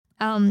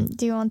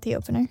Do you want the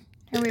opener?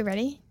 Are we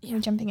ready? Yeah. Are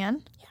we jumping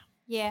in?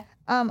 Yeah.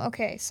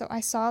 Okay, so I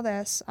saw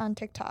this on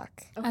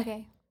TikTok.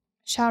 Okay.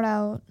 Shout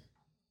out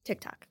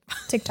TikTok.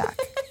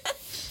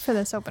 for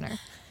this opener.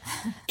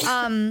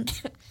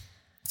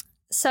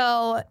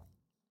 So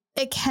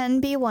it can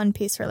be One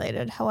Piece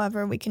related.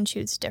 However, we can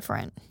choose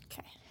different.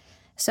 Okay.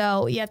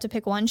 So you have to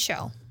pick one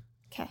show.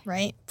 Okay.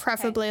 Right?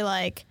 Preferably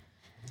like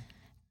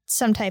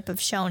some type of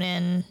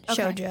shonen,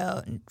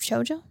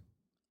 shoujo?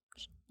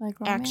 Like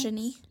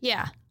Action-y.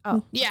 Yeah.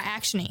 Oh. Yeah,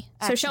 action-y.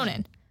 Action-y. So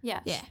shonen. Yeah.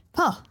 Yeah.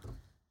 Oh.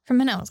 For a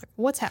minute I was like,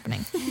 what's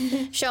happening?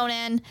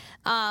 Shonen.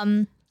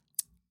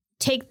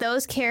 Take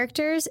those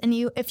characters and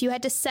if you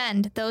had to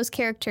send those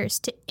characters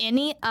to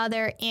any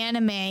other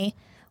anime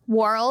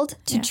world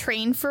to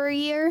train for a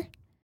year,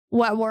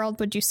 what world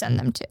would you send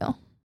them to?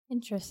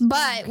 Interesting.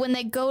 But when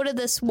they go to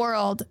this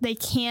world, they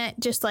can't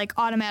just like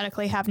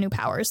automatically have new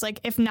powers.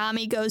 Like if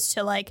Nami goes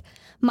to like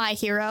My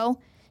Hero,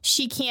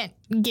 she can't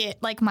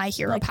get like My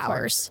Hero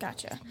powers.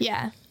 Gotcha.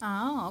 Yeah.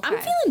 Oh, okay.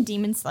 I'm feeling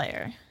Demon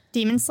Slayer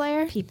Demon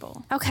Slayer?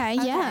 people. Okay,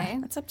 yeah.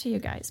 That's up to you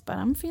guys, but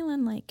I'm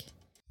feeling like,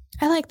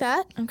 I like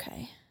that.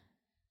 okay.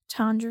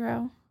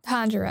 Tanjiro.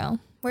 Tanjiro.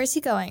 Where's he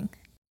going?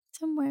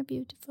 Somewhere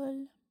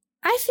beautiful.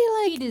 I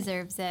feel he like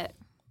deserves it.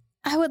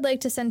 I would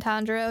like to send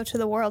Tanjiro to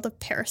the world of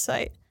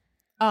Parasite.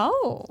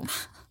 Oh.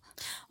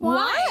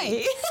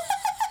 Why?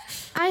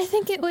 I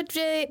think it would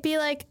be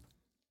like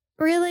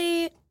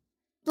really,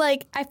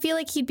 like, I feel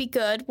like he'd be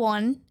good,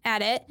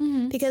 at it,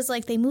 because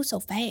like they move so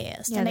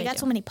fast Yeah, and they they got do.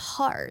 so many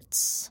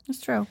parts. That's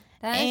true.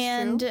 That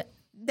is true.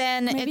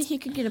 Then Maybe it's, he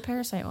could get a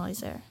parasite while he's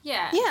there.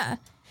 Yeah. yeah.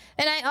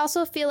 And I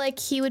also feel like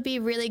he would be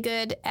really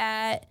good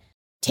at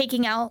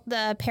taking out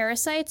the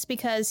parasites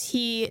because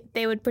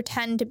they would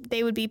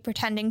be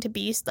pretending to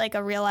be like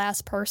a real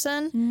ass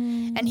person,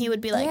 and he would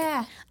be like,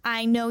 Yeah.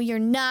 I know you're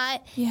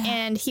not. Yeah.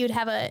 And he would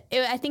have I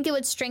think it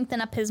would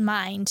strengthen up his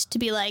mind to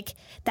be like,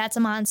 that's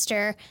a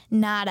monster,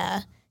 not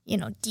a,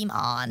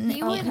 demon.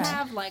 He would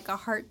have like a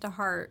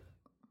heart-to-heart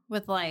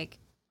with like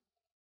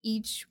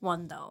each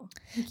one though.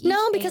 Like, each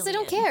No, because they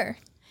don't alien. care.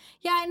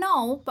 Yeah, I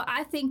know, but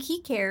I think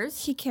he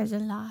cares. He cares a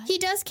lot. He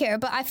does care,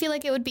 but I feel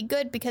like it would be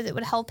good because it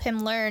would help him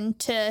learn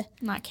to,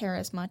 Not care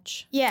as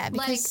much.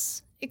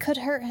 because it could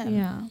hurt him.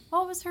 Yeah.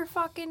 What was her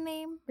fucking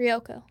name?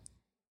 Ryoko.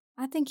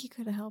 I think he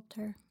could have helped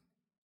her.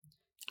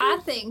 I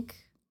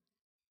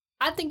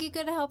think he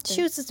could have helped her.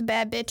 She was just a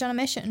bad bitch on a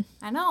mission.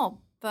 I know,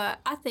 but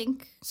I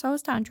think So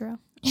is Tanjiro.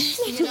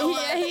 you know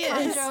what? Yeah, he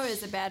is. Tanjiro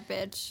is a bad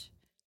bitch.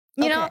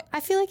 You know, Okay. I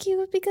feel like he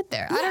would be good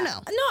there. I don't know.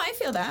 No, I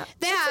feel that.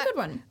 That's That- a good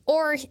one.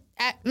 Or,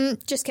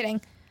 just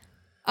kidding.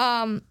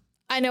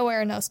 I know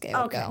where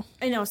Inosuke would go.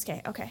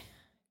 Inosuke. Okay.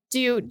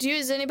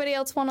 Does anybody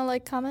else want to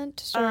like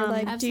comment? Or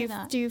like, absolutely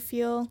not. do you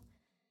feel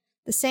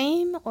the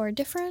same or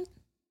different?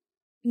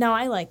 No,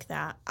 I like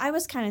that. I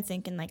was kind of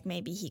thinking like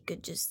maybe he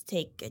could just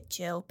take a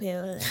chill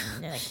pill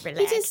and like relax.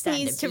 He just on the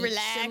needs to beach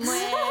relax.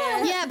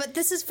 somewhere. Yeah, but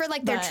this is for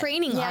like their But,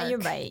 training Yeah, arc. you're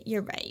right.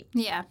 You're right.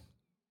 Yeah.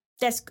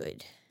 That's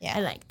good. Yeah.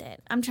 I like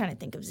that. I'm trying to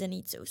think of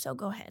Zenitsu, so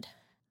go ahead.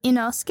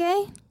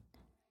 Inosuke,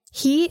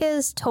 he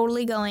is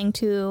totally going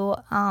to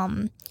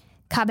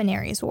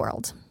Kabaneri's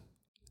world.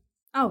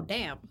 Oh,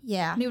 damn.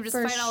 Yeah. And he would just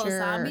for fight all the sure.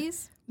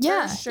 zombies.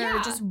 Yeah. For sure.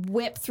 Yeah. Just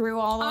whip through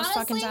all those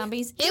fucking Honestly,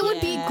 zombies. It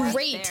would be Yeah.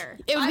 great. there.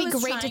 It would I be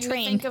was great to trying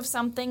train. think of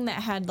something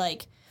that had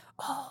like,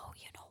 oh,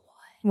 you know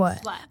what?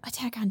 What? What?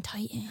 Attack on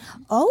Titan.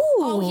 Oh.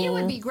 Oh, he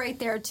would be great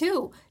there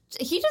too.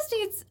 He just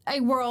needs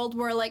a world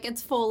where like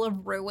it's full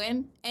of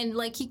ruin and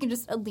like he can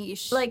just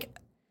unleash. Like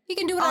he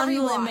can do whatever he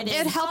wants. unlimited.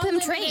 It'd help him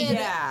train. Unlimited.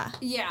 Yeah.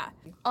 Yeah.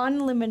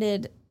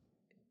 Unlimited.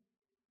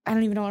 I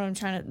don't even know what I'm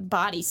trying to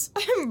bodies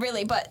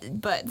really, but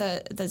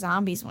the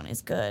zombies one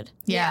is good.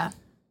 Yeah.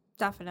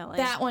 Definitely.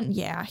 That one,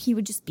 yeah, he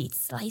would just be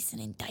slicing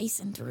and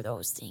dicing through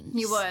those things.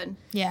 he would.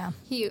 Yeah.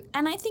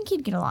 And I think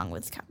he'd get along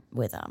with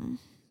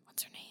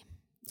what's her name?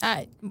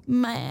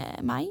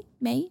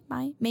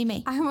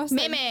 May. I almost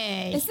said,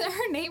 Meme. is that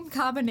her name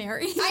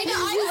Cabaneri? I know.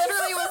 I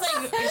literally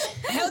was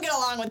like, he'll get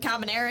along with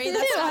Cabaneri.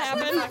 That's what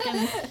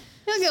happened.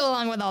 He'll get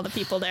along with all the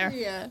people there.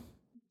 Yeah.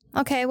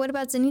 Okay, what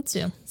about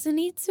Zenitsu?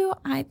 Zenitsu,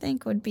 I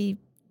think, would be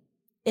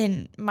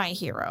in My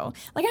Hero.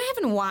 Like, I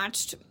haven't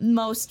watched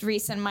most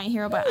recent My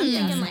Hero, but I'm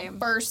thinking like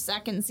first,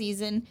 second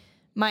season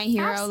My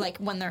Hero, like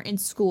when they're in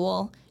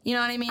school. You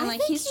know what I mean? I Like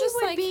think he's he just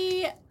would like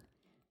be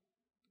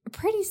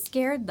pretty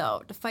scared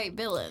though to fight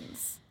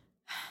villains.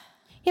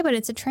 Yeah, but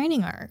it's a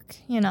training arc,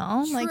 like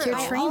True. you're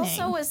I training. I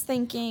also was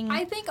thinking.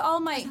 I think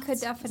All Might could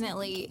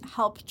definitely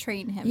help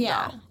train him.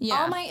 Yeah, though.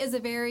 yeah. All Might is a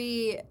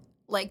very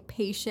like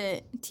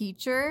patient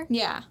teacher.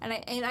 yeah. And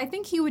I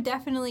think he would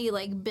definitely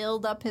like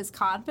build up his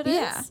confidence.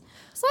 Yeah.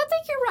 So I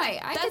think you're right.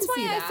 I That's can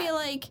see why that. I feel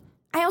like.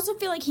 I also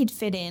feel like he'd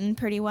fit in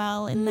pretty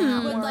well in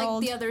that with world.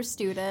 like the other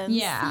students.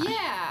 Yeah.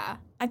 Yeah.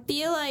 I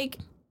feel like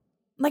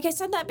I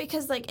said that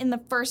because like in the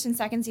first and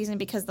second season,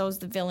 because the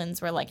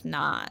villains were like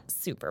not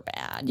super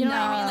bad. You know what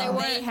I mean?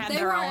 Like they had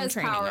their weren't own as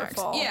training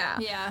powerful. arcs. Yeah.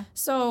 Yeah.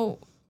 So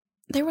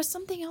there was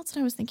something else that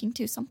I was thinking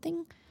too.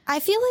 Something. I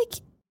feel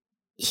like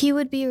he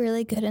would be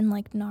really good in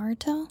like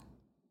Naruto.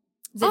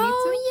 Zenitsu?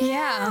 Oh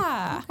Yeah.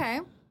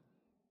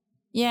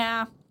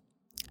 Yeah.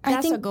 I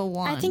That's think, a good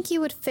one. I think he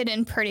would fit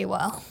in pretty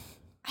well.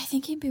 I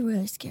think he'd be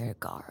really scared of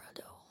Gara,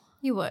 though.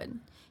 He would.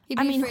 He'd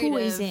I be mean, afraid who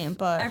of isn't,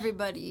 but...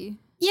 everybody.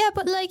 Yeah,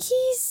 but like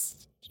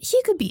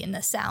he could be in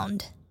the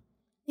sound.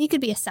 He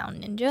could be a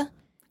sound ninja.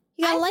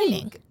 He got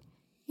lightning. think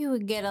he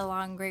would get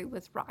along great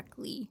with Rock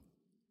Lee.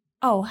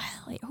 Oh,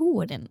 like, who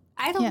wouldn't?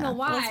 I don't know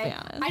why. let's be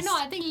honest. I know.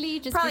 I think Lee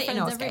just Probably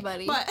befriends Inosuke,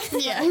 everybody. But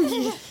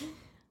Yeah.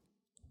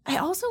 I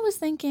also was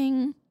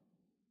thinking,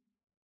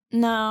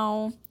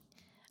 no,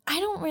 I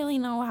don't really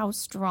know how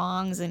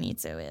strong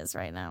Zenitsu is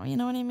right now. You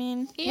know what I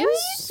mean?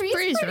 he's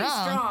pretty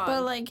strong.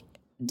 But like,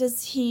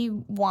 does he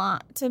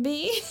want to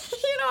be?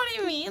 You know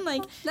what I mean?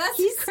 Like, That's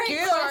he's a great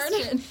scared.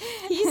 question.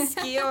 He's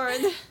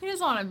scared. He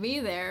doesn't want to be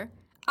there.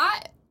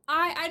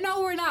 I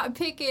know we're not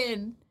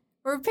picking.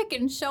 We're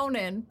picking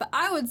shonen, but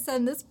I would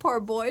send this poor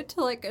boy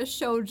to like a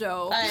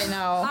shoujo. I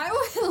know.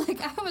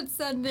 I would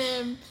send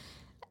him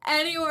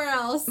anywhere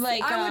else.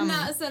 Like, I would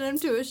not send him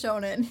to a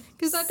shonen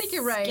because I think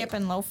you're right. Skip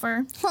and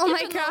Loafer. Oh my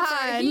Skip and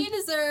Loafer, god. he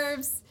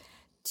deserves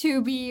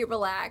to be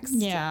relaxed.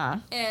 Yeah.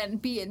 And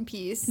be in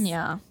peace.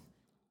 Yeah.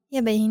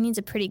 Yeah, but he needs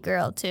a pretty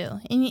girl too.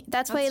 And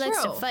that's why he That's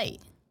likes to true. fight.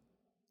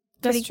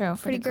 That's true.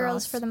 For Pretty the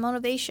girls for the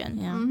motivation.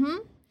 Yeah. Mm-hmm.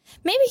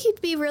 Maybe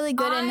he'd be really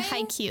good in I-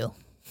 Haikyuu.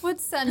 Would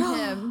send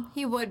him.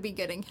 He would be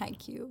getting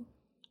Haikyuu.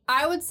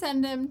 I would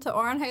send him to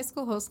Oran High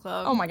School Host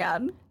Club. Oh my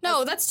god.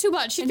 No, that's too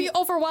much. He'd be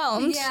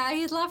overwhelmed. Yeah,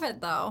 he'd love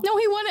it though. No,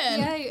 he wouldn't.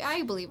 Yeah,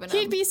 I believe in him.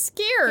 He'd be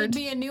scared.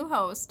 He'd be a new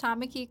host.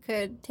 Tamaki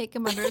could take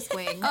him under his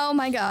wing. Oh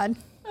my god.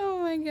 Oh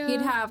my god.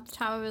 He'd have the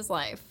time of his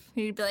life.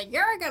 He'd be like,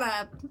 "You're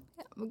gonna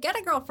get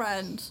a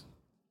girlfriend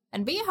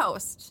and be a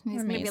host." And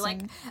he's gonna be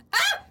like,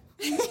 "Ah!"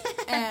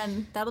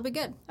 and that'll be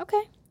good.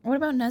 Okay. What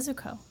about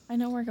Nezuko? I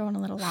know we're going a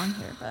little long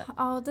here, but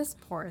Oh, this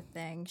poor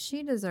thing.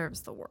 She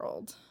deserves the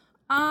world.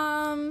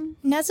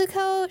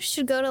 Nezuko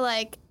should go to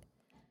like,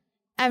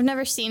 I've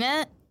never seen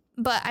it,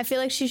 but I feel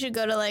like she should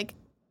go to like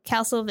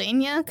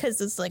Castlevania because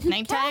it's like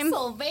nighttime.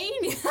 Pennsylvania.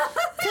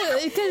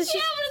 Because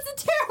Yeah, but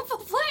it's a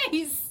terrible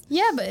place.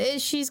 yeah,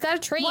 but she's got a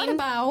train. what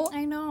about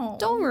I know.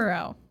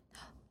 Dororo?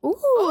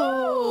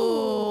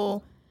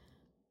 Ooh.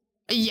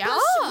 Yeah.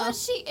 But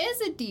she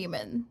is a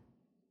demon.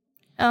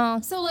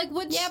 Oh. So, like,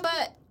 would Yeah,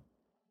 but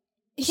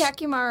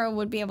Hyakimara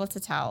would be able to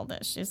tell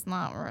that she's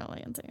not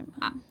really a demon.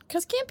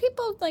 Because can't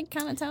people, like,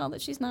 kind of tell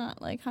that she's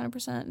not, like,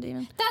 100%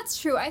 demon? That's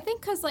true. I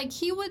think because, like,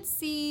 he would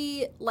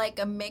see, like,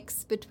 a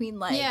mix between,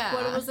 like, Yeah.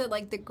 what was it,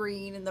 like, the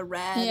green and the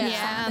red Yeah.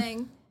 or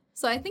something.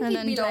 So I think And he'd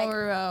then be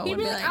Dororo like, he'd would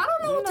be be like, like, I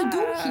don't know what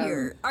to do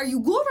here. Are you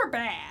good or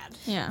bad?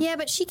 Yeah. Yeah,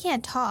 but she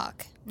can't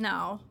talk.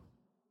 No.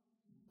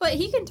 But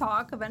he can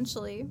talk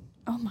eventually.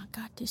 Oh my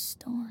god, this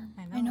storm.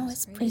 I know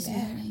it's pretty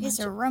bad. It's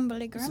a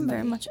rumbly It's grumbly.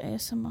 very much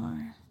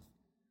ASMR.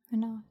 I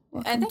know.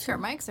 I think our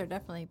mics are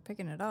definitely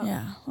picking it up.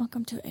 Yeah,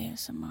 welcome to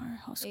ASMR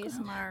host club.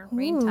 ASMR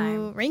rain time.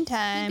 Ooh, rain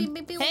time. Beep,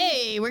 beep, beep, beep.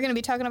 Hey, we're going to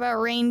be talking about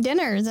rain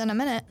dinners in a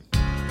minute.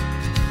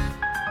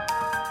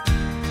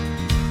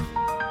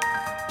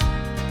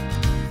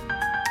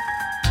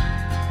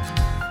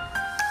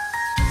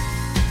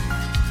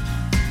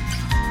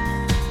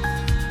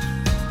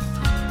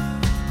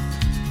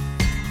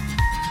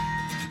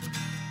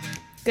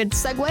 Good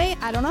segue?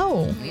 I don't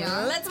know.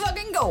 Yeah. Let's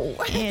fucking go.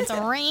 It's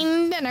a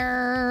rain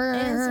dinner.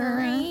 It's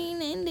rain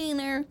and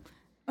dinner.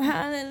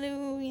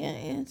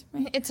 Hallelujah. It's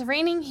rain. It's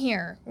raining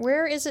here.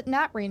 Where is it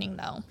not raining,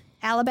 though?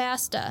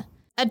 Alabasta.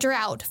 A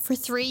drought for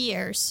 3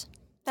 years.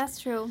 That's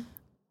true.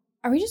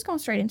 Are we just going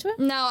straight into it?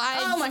 No,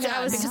 I was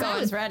because just I going.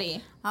 was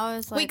ready. I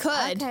was like, We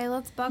could. Okay,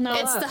 let's buckle No, up.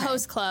 It's the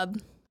host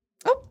club.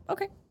 Oh,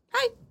 okay.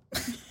 Hi.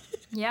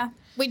 Yeah.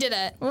 We did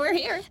it. We're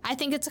here. I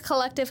think it's a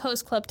collective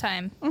host club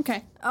time.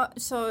 Okay.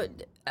 So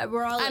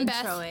we're all I'm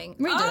Beth. introing.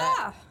 We did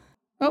it.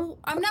 Oh,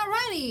 I'm not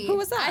ready. who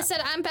was that? I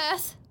said, I'm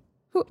Beth.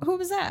 Who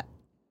was that?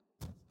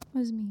 It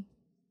was me.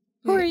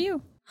 Who are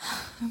you?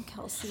 I'm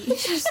Kelsey.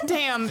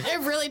 Damn, it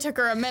really took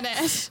her a minute.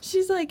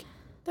 She's like,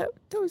 that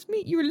was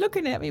me. You were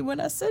looking at me when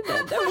I said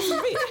that. That was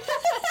me.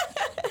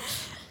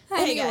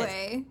 Hey, guys.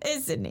 Anyway.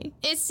 It's Sydney.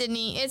 It's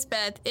Sydney, it's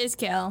Beth, it's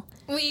Kel.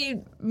 We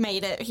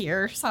made it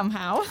here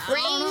somehow.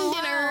 Rain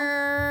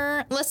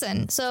dinner.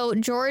 Listen, so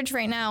George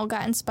right now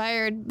got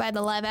inspired by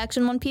the live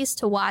action One Piece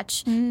to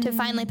watch, to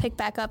finally pick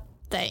back up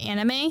the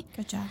anime.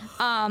 Good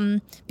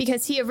job.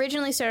 Because he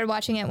originally started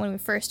watching it when we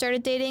first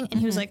started dating, and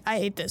he was like, I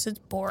hate this, it's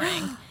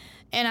boring.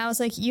 And I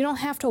was like, you don't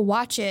have to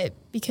watch it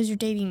because you're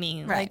dating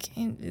me. Right.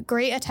 Like,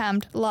 great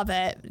attempt, love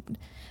it.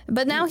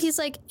 But now he's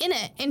like in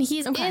it, and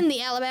he's in the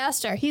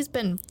Alabasta. He's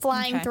been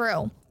flying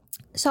through.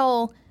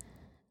 So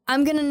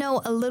I'm going to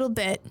know a little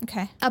bit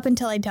Okay. up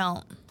until I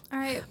don't. All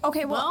right.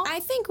 Okay, well, I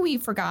think we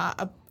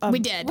forgot We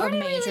did. a Where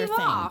did we major leave thing.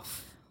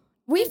 off?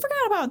 We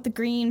forgot about the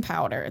green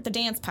powder, the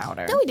dance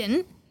powder. No, we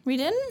didn't. We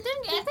didn't?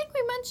 I think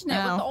we mentioned it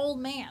No. with the old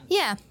man.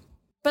 Yeah.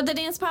 But the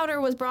dance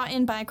powder was brought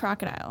in by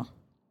Crocodile.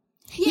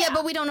 Yeah,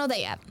 but we don't know that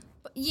yet.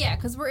 Yeah,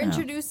 because we're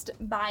introduced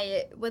by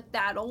it with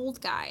that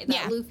old guy that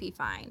Yeah. Luffy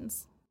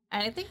finds.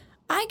 And I think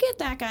I get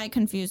that guy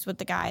confused with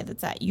the guy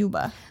that's at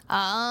Yuba.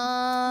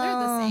 Oh. They're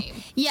the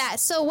same. Yeah,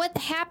 so what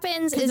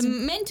happens is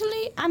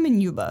Mentally, I'm in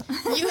Yuba.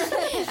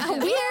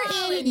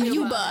 we're in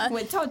Yuba.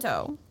 With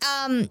Toto.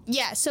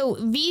 Yeah, so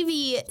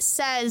Vivi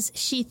says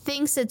she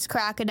thinks it's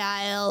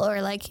crocodile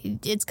or like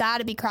it's got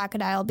to be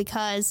crocodile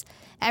because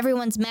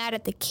everyone's mad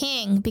at the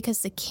king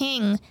because the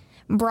king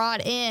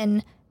brought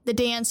in the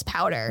dance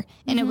powder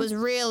and it was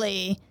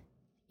really,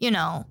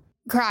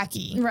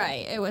 crocky.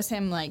 Right. It was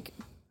him like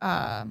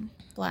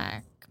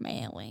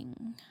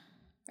blackmailing,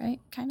 right?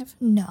 Kind of.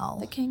 No.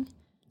 The king.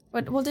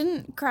 But well,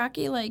 didn't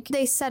Crocky like?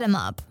 They set him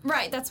up.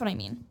 Right. That's what I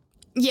mean.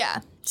 Yeah,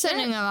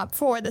 setting him up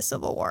for the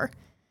Civil War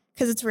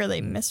because it's really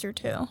Mr.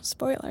 2.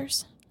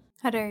 Spoilers.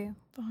 How dare you?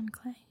 Bon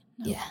Clay.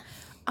 No.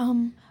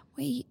 Yeah.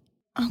 Wait.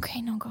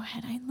 Okay, no, go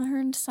ahead. I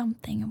learned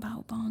something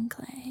about Bon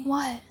Clay.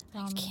 What?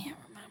 I can't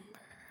remember.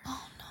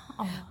 Oh,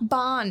 no.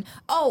 Bon.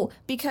 Oh,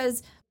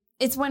 because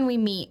it's when we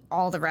meet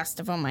all the rest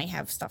of them. I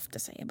have stuff to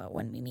say about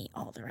when we meet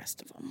all the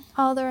rest of them.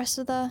 All the rest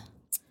of the...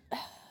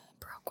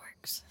 Broke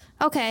Works.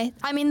 Okay.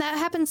 I mean, that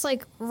happens,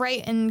 like,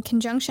 right in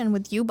conjunction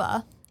with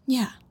Yuba.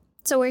 Yeah.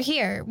 So we're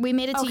here. We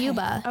made it to Okay,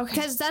 Yuba. okay.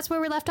 Because that's where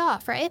we left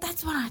off, right?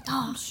 That's what I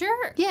thought.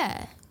 Sure.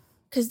 Yeah.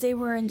 Because they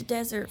were in the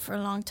desert for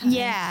a long time.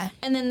 Yeah.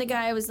 And then the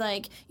guy was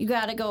like, you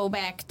got to go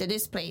back to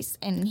this place.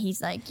 And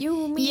he's like,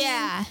 you mean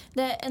Yeah.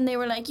 that? And they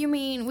were like, you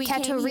mean we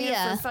came here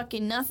Kataria. for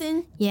fucking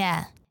nothing?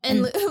 Yeah.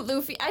 And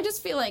Luffy, I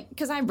just feel like,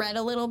 because I read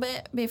a little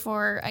bit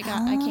before I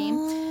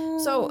came.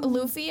 So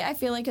Luffy, I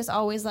feel like, is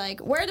always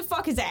like, where the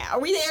fuck is that? Are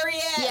we there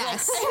yet?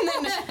 Yes.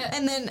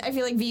 and then I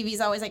feel like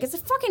Vivi's always like, it's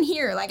fucking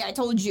here, like I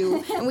told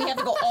you. And we have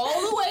to go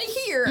all the way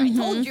here. I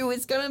told you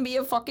it's going to be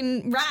a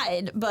fucking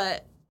ride.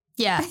 But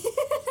Yeah.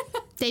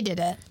 They did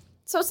it.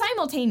 so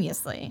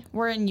simultaneously,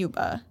 we're in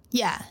Yuba.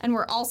 Yeah. And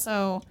we're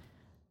also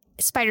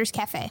Spider's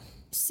Cafe.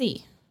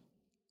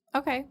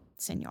 Okay.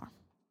 Senor.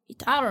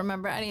 I don't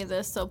remember any of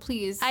this, so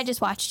please I just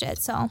watched it,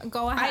 so.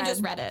 go ahead. I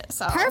just read it,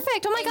 so.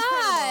 Perfect. Oh my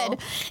God.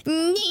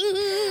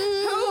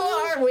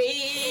 Who are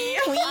we?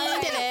 We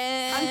did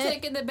it. I'm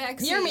taking the back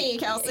seat. You're me,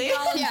 Kelsey.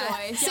 Y'all enjoy.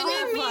 Yeah. Y'all Sydney,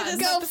 have fun.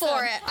 go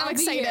for it. I'm I'll be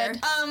excited. here.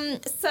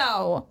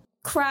 So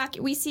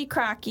we see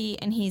Crocky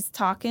and he's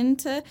talking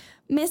to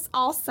Miss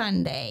All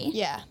Sunday.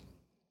 Yeah.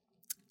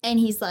 And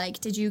he's like,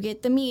 did you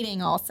get the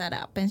meeting all set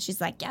up? And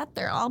she's like, yeah,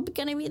 they're all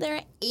gonna be there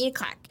at 8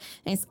 o'clock.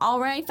 And it's all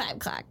right at 5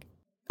 o'clock.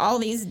 All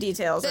these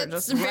details are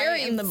just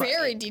right in the book.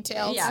 very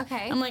detailed. Yeah.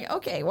 Okay. I'm like,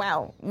 okay,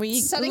 wow. We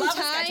Setting love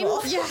time. a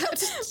schedule. Yeah.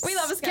 We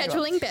love a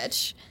schedule. Scheduling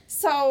bitch.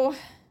 So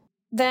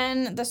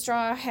then the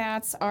Straw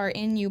Hats are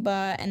in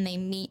Yuba and they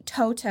meet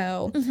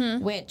Toto,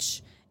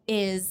 which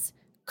is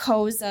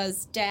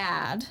Koza's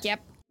dad.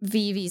 Yep.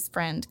 Vivi's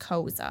friend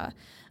Koza.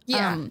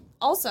 Yeah.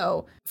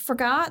 Also,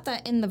 forgot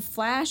that in the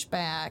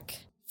flashback,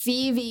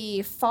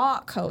 Vivi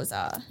fought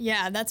Koza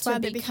Yeah, that's to why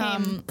they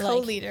become became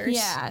co-leaders.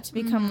 Yeah, to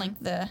become like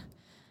the,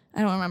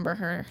 I don't remember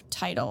her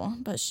title,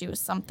 but she was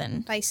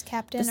something. Vice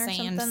captain The or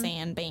something.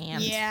 sand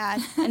band. Yeah.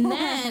 And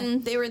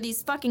then there were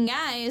these fucking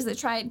guys that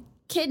tried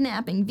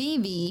kidnapping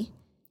Vivi,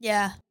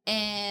 Yeah.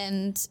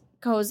 and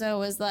Koza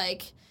was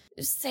like,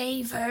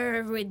 save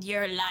her with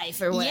your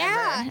life or whatever.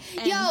 Yeah.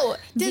 And Yo,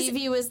 does-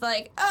 Vivi was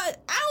like, I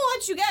don't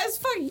want you guys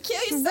to fucking kill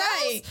yourselves.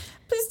 Right.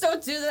 Please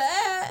don't do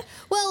that.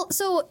 Well,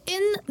 so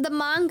in the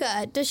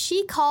manga, does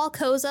she call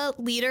Koza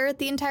leader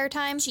the entire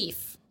time?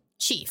 Chief.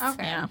 Chief.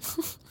 Okay. Yeah.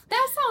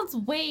 That sounds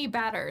way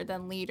better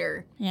than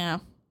leader. Yeah.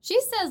 She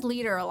says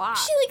leader a lot.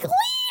 She like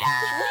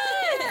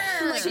leader.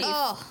 I'm like, Chief.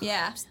 oh,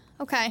 Yeah.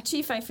 okay.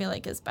 Chief, I feel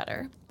like, is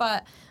better.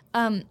 But,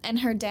 and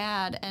her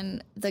dad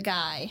and the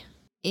guy,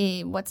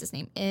 what's his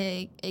name?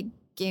 No.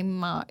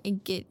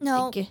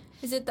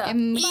 Is it the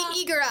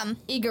Igaram.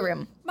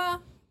 Igarim. Ma?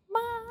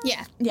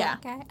 Yeah. Yeah.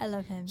 Okay, I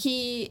love him.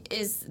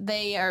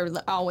 They are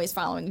always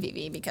following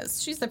Vivi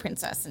because she's the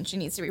princess and she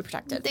needs to be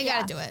protected. They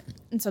gotta do it.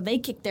 And so they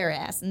kick their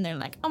ass and they're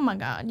like, oh my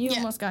God, you Yeah.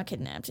 almost got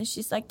kidnapped. And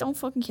she's like, don't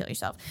fucking kill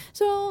yourself.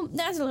 So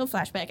that's a little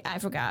flashback. I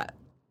forgot.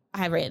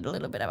 I read a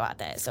little bit about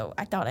that. So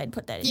I thought I'd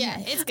put that in. Yeah,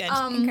 here. it's good.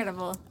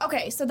 Incredible.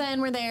 Okay, so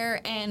then we're there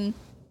and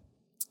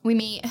we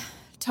meet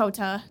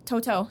Toto,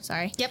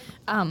 sorry. Yep.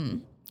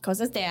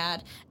 Koza's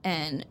dad,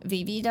 and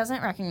Vivi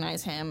doesn't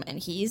recognize him, and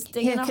he's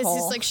digging Yeah, a because hole.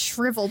 he's like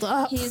shriveled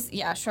up. He's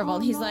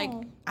shriveled. He's like,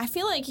 I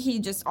feel like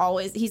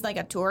he's like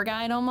a tour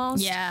guide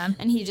almost. Yeah.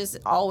 And he just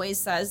always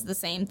says the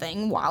same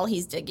thing while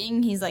he's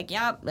digging. He's like,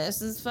 yep,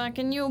 this is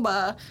fucking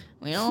Yuba.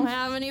 We don't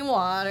have any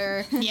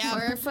water. Yeah.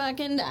 We're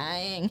fucking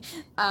dying.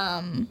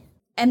 And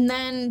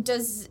then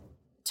does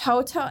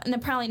Toto, and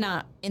they're probably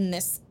not in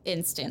this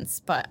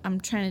instance, but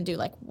I'm trying to do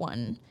like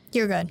one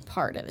You're good.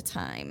 part at a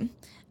time.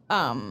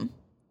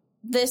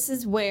 This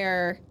is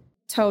where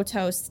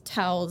Toto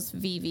tells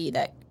Vivi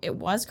that it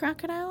was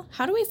crocodile.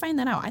 How do we find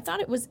that out? I thought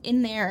it was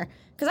in there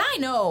because I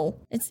know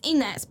it's in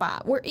that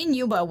spot. We're in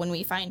Yuba when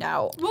we find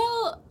out.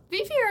 Well,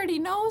 Vivi already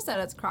knows that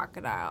it's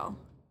crocodile,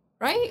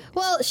 right?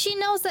 Well, she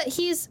knows that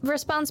he's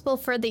responsible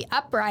for the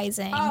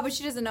uprising. Oh, but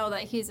she doesn't know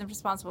that he's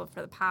responsible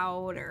for the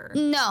powder.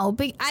 No,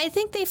 but I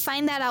think they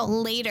find that out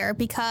later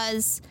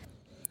because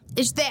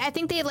I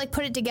think they like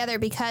put it together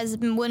because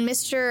when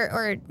Mr.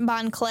 or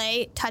Bon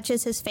Clay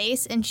touches his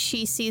face and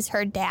she sees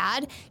her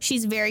dad,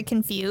 she's very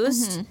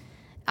confused.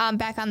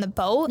 Back on the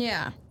boat.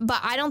 Yeah. But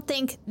I don't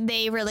think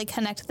they really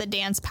connect the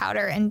dance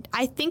powder. And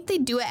I think they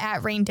do it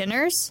at rain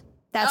dinners.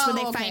 That's where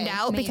they find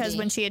out because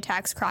when she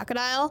attacks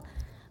Crocodile.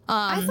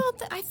 I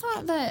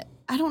thought that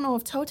I don't know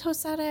if Toto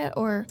said it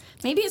or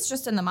maybe it's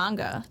just in the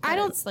manga.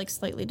 It's like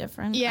slightly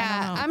different.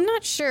 Yeah, I'm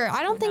not sure.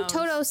 I don't think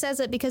Toto says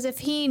it because if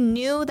he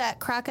knew that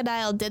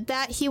Crocodile did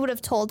that, he would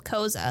have told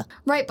Koza.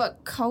 Right,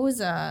 but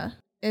Koza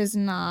is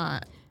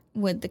not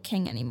with the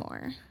king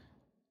anymore.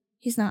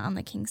 He's not on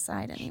the king's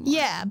side anymore.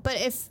 Yeah,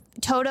 but if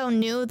Toto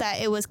knew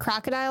that it was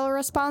Crocodile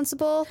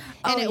responsible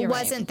and it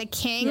wasn't the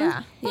king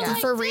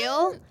for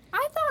real.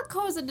 I thought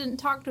Koza didn't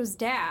talk to his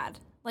dad.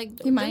 Like,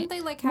 didn't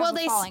they like have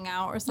a falling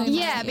out or something?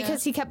 Yeah,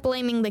 because he kept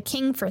blaming the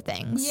king for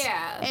things.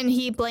 Yeah. And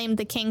he blamed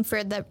the king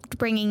for the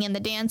bringing in the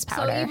dance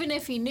powder. So even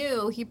if he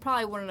knew, he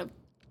probably wouldn't have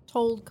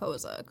told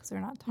Koza because they're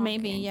not talking.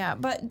 Maybe, yeah.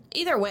 But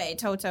either way,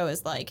 Toto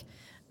is like,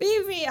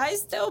 Vivi, I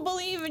still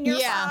believe in your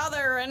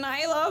father, and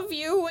I love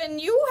you, and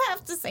you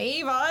have to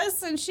save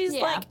us. And she's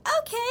like,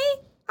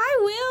 okay, I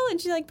will. And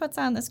she like puts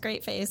on this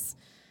great face.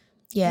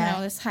 Yeah. You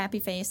know, this happy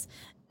face.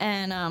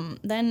 And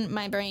then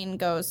my brain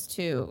goes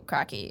to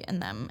Crocky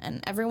and them,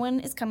 and everyone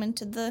is coming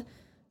to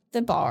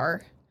the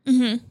bar.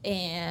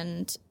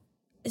 And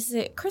is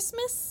it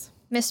Christmas?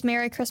 Miss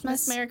Merry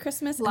Christmas. Miss Merry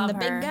Christmas. Love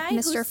and the her. big guy.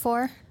 Mr.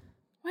 Four.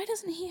 Why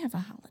doesn't he have a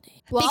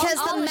holiday? Well,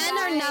 because the men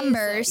are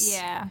numbers.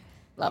 Yeah.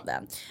 Love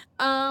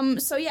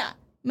that. So yeah,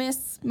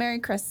 Miss Merry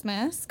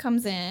Christmas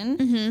comes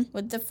in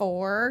with the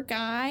 4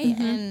 guy,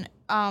 and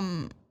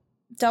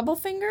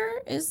Doublefinger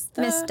is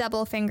the Miss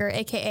Doublefinger,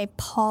 aka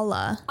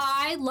Paula.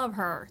 I love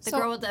her. The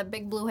girl with the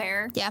big blue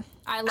hair. Yeah.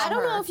 I love her. I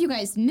don't know if you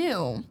guys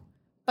knew,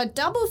 but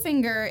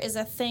Doublefinger is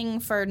a thing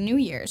for New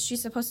Year's.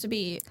 She's supposed to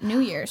be New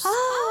Year's.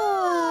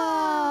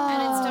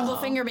 And it's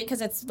Doublefinger because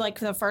it's like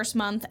the first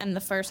month and the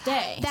first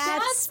day.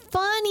 That's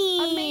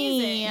funny.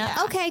 Amazing. Yeah.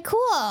 Okay, cool.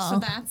 So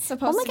that's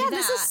supposed to be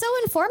this is so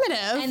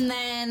informative. And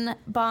then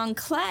Bon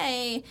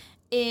Clay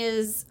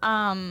is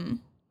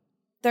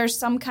there's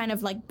some kind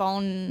of like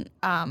bone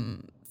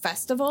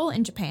festival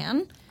in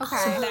Japan. Okay.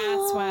 So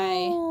that's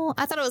why.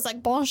 I thought it was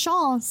like bon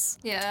chance.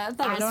 Yeah,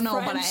 I don't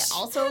know, but I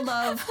also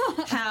love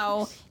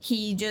how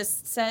he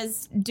just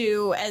says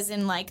do as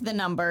in like the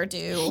number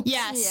do.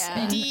 Yes.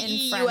 Yeah.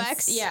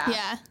 D-E-U-X.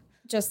 Yeah.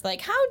 Just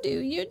like, how do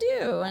you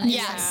do? And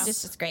Yes.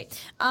 it's just great.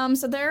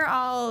 So they're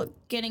all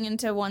getting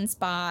into one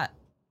spot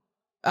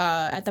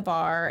at the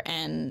bar,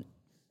 and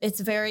it's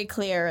very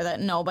clear that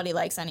nobody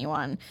likes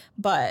anyone,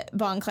 but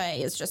Bon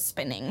Clay is just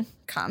spinning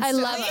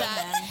constantly. I love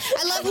that.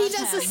 I love he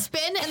does the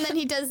spin and then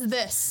he does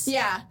this.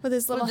 Yeah. With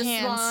his little With the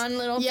hands. swan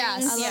little Yes.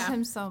 things. I love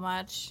him so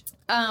much.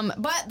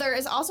 But there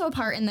is also a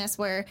part in this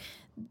where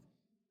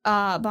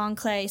Bon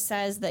Clay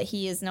says that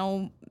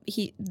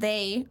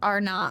they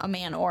are not a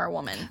man or a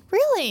woman.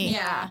 Really?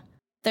 Yeah.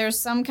 There's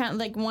some kind of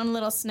like one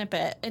little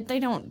snippet. They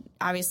don't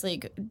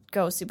obviously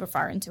go super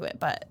far into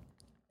it, but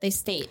they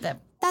state that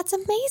That's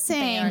amazing.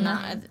 they are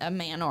not a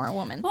man or a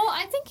woman. Well,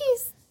 I think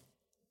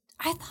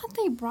I thought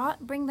they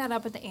bring that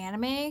up at the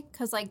anime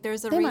because like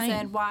there's a They reason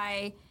might.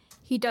 why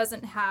he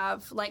doesn't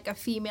have like a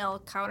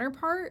female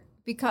counterpart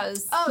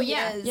because he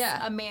is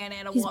a man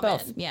and a He's woman.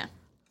 both. Yeah.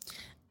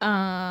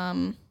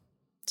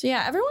 So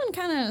yeah, everyone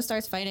kind of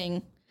starts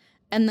fighting,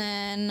 and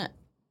then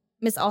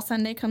Miss All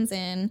Sunday comes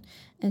in,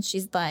 and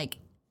she's like,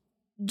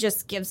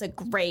 just gives a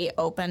great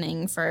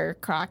opening for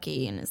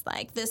Crocky, and is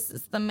like, "This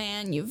is the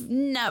man you've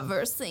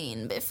never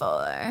seen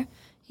before.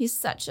 He's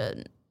such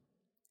a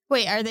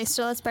Wait, are they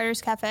still at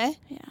Spider's Cafe?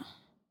 yeah,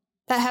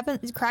 That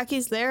happened.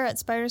 Crocky's there at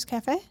Spider's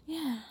Cafe?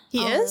 yeah."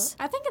 He is?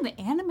 I think in the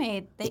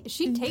anime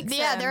she takes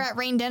Yeah, him. they're at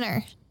Rain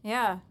Dinner.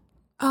 Yeah.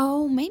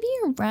 Oh, maybe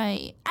you're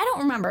right. I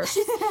don't remember.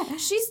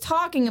 She's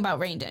talking about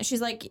Rain Dinner.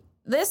 She's like,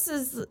 "This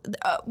is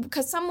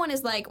because someone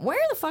is like, where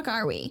the fuck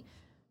are we,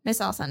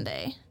 Miss All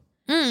Sunday?"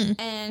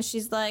 And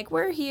she's like,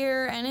 "We're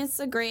here, and it's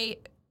a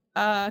great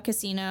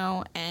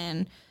casino,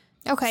 and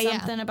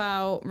something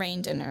about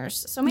rain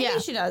dinners." So maybe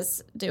she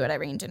does do it at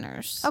rain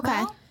dinners.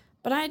 Okay.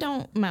 But I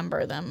don't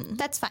remember them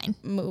That's fine.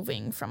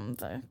 moving from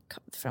the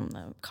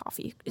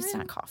coffee. It's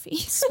not coffee.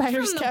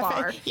 Spider's from the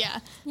Cafe. bar. Yeah.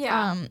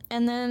 Yeah.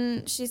 And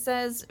then she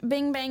says,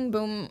 "Bing, bang,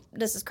 boom.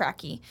 This is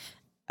Crocky,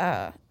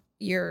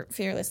 your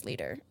fearless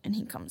leader." And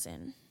he comes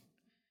in.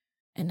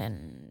 And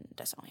then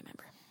that's all I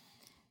remember.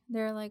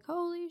 They're like,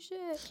 holy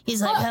shit.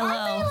 He's like, hello.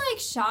 Aren't they like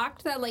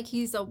shocked that like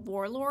he's a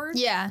warlord?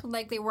 Yeah.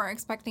 Like they weren't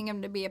expecting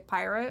him to be a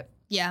pirate?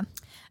 Yeah.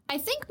 I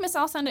think Miss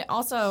All Sunday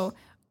also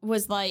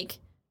was like,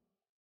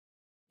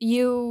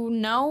 you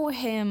know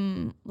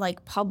him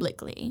like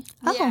publicly.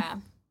 Oh. Yeah.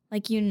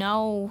 Like you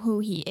know who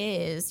he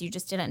is. You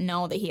just didn't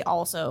know that he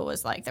also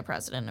was like the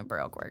president of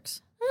Baroque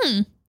Works.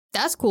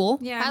 That's cool.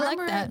 Yeah, I like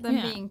remember that. them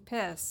Yeah. being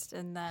pissed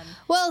and then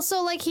Well,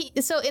 so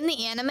in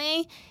the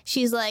anime,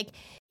 she's like,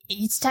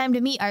 it's time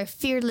to meet our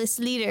fearless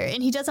leader.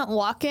 And he doesn't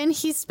walk in.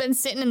 He's been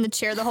sitting in the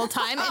chair the whole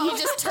time, and he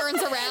just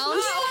turns around,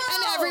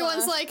 and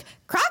everyone's like,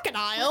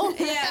 Crocodile?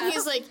 Yeah. And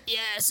he's like,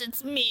 yes,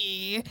 it's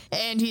me.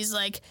 And he's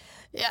like,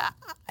 yeah.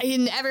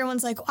 And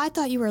everyone's like, I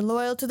thought you were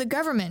loyal to the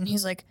government. And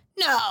he's like,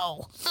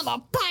 no, I'm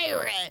a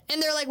pirate.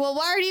 And they're like, well,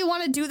 why do you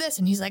want to do this?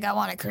 And he's like, I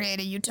want to create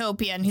a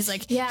utopia. And he's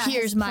like,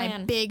 here's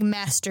my big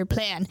master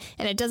plan.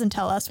 And it doesn't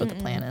tell us what the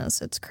plan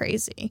is. It's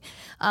crazy.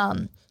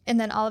 And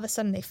then all of a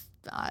sudden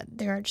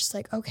they're just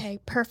like, okay,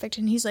 perfect.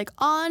 And he's like,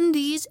 on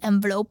these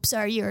envelopes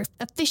are your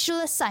official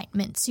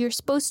assignments. You're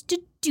supposed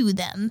to do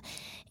them.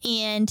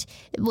 And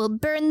we'll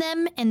burn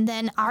them. And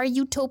then our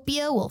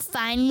utopia will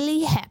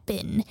finally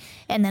happen.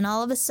 And then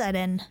all of a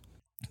sudden,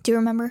 do you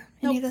remember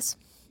any of this?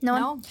 No.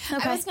 One?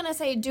 Okay. I was gonna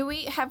say,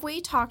 have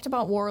we talked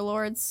about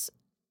warlords,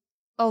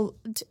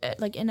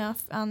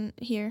 enough on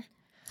here?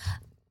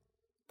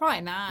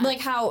 Probably not.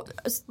 Like how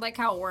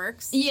it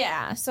works.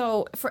 Yeah.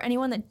 So for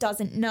anyone that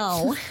doesn't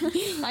know,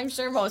 I'm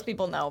sure most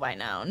people know by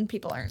now, and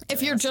people aren't.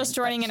 If you're just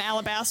joining in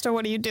Alabasta,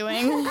 what are you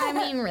doing? I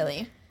mean,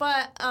 really.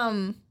 But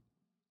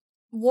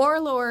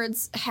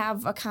warlords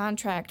have a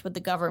contract with the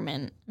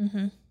government.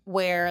 Mm-hmm.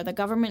 Where the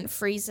government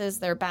freezes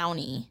their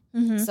bounty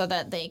so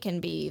that they can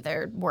be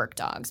their work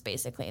dogs,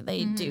 basically.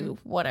 They do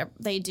whatever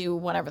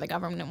the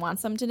government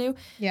wants them to do.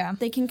 Yeah.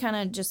 They can kind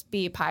of just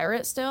be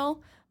pirate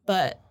still,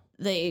 but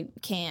they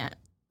can't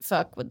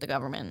fuck with the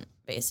government,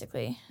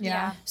 basically.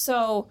 Yeah.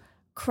 So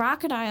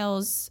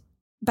Crocodile's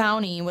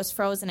bounty was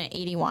frozen at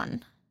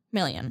 81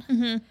 million.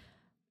 Mm-hmm.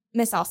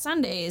 Miss All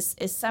Sundays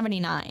is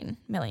 79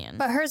 million.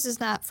 But hers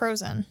is not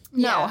frozen.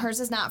 No, hers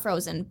is not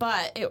frozen,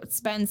 but it's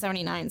been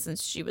 79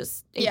 since she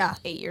was 8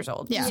 years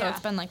old. Yeah. So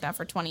it's been like that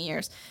for 20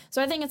 years. So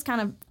I think it's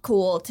kind of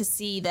cool to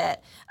see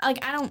that,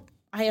 like,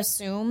 I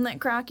assume that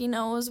Crocky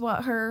knows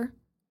what her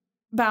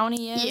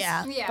bounty is.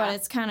 Yeah. But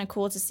it's kind of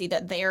cool to see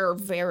that they're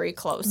very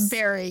close.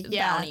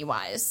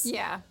 Bounty-wise.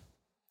 Yeah.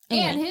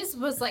 And his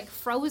was like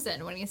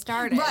frozen when he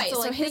started. Right, so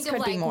like his think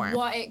could of be more.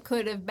 What it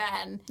could have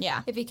been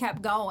if he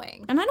kept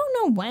going. And I don't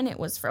know when it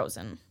was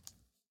frozen.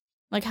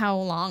 Like how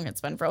long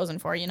it's been frozen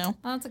for, you know?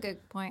 Oh, that's a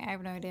good point. I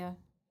have no idea.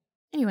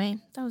 Anyway,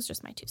 that was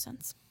just my 2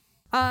 cents.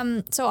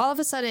 So all of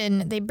a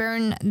sudden they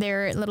burn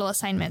their little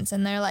assignments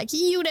and they're like,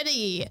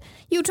 Unity,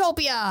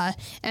 Utopia.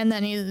 And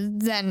then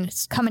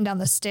he's coming down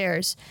the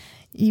stairs.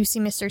 You see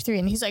Mr. 3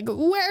 and he's like,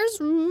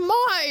 where's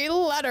my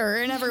letter?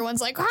 And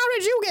everyone's like, how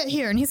did you get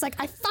here? And he's like,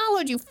 I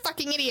followed you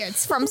fucking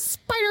idiots from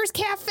Spider's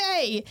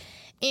Cafe.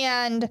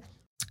 And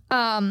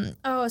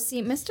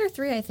see, Mr.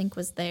 3 I think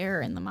was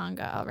there in the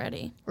manga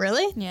already.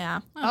 Really? Yeah.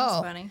 Oh,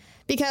 that's funny.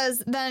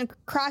 Because then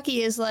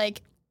Crocky is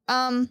like,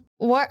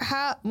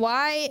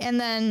 why? And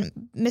then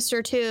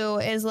Mr.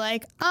 2 is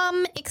like,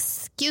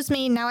 excuse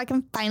me, now I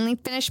can finally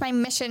finish my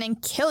mission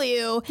and kill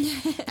you.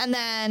 And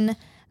then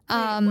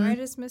why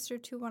does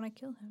Mr. 2 want to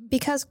kill him?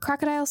 Because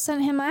Crocodile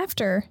sent him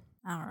after.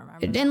 I don't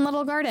remember. In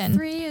Little Garden.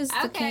 3 is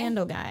the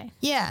candle guy.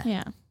 Yeah.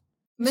 Yeah.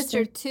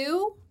 Mr.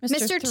 2?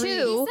 Mr.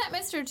 2. He sent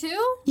Mr.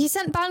 2? He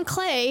sent Bon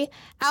Clay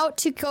out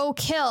to go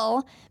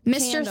kill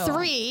Mr.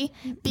 3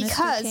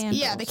 because,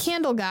 the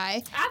candle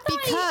guy. I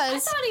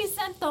thought he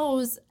sent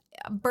those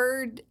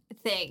bird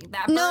thing.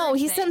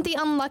 He sent the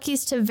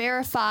Unluckies to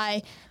verify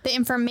the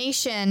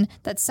information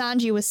that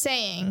Sanji was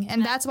saying,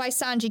 and that's why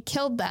Sanji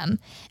killed them.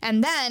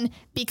 And then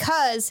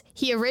because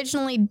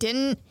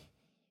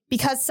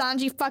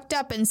Sanji fucked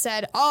up and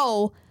said,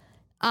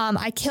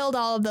 I killed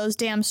all of those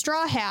damn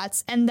Straw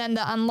Hats, and then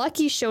the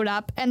Unluckies showed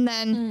up, and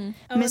then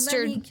and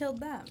then he killed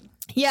them.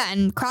 Yeah,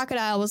 and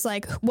Crocodile was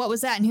like, what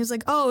was that? And he was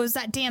like, it was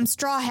that damn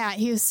Straw Hat.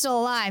 He was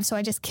still alive, so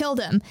I just killed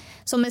him.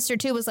 So Mr.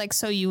 2 was like,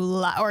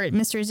 or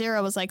Mr.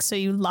 0 was like, so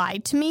you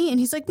lied to me?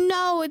 And he's like,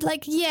 no,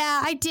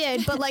 yeah, I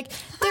did, but like,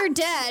 they're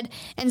dead.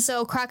 And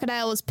so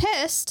Crocodile was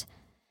pissed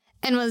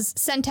and was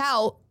sent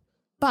out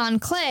Bon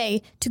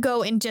Clay to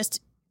go and just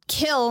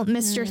kill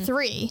Mr.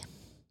 3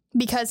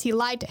 because he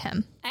lied to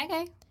him.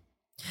 Okay.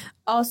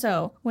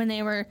 Also, when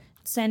they were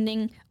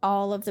sending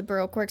all of the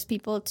Baroque Works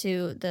people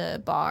to the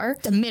bar.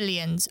 The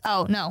millions.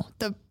 Oh, no.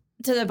 To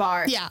the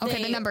bar. Yeah,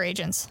 okay, the number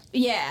agents.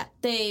 Yeah,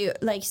 they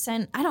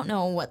sent, I don't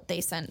know what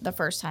they sent the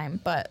first time,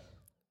 but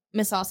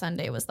Miss All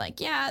Sunday was like,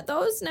 yeah,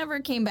 those never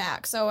came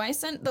back, so I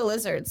sent the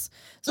lizards.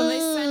 So they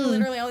sent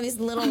literally all these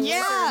little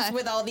lizards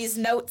with all these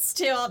notes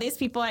to all these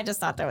people. I just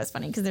thought that was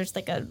funny because there's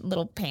like a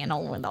little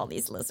panel with all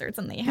these lizards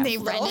and they have they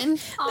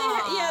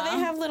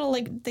have little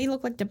they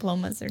look like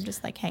diplomas. They're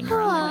just like hanging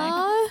around their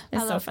neck.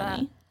 It's so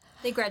funny. That.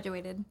 They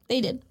graduated. They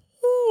did.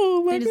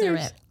 Oh, they deserve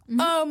it.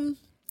 Mm-hmm.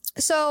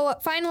 So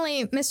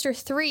finally, Mr.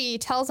 3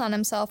 tells on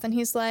himself, and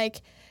he's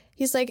like,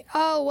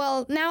 oh,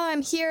 well, now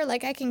I'm here.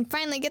 Like, I can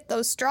finally get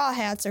those Straw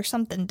Hats or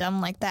something dumb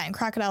like that. And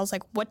Crocodile's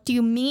like, what do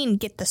you mean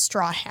get the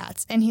Straw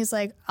Hats? And he's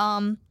like,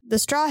 the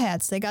Straw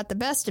Hats, they got the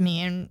best of me.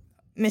 And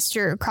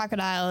Mr.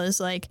 Crocodile is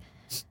like,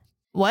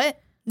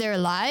 what? They're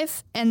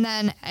alive? And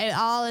then it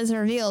all is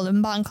revealed.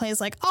 And Bon Clay's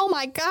like, oh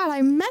my God,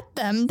 I met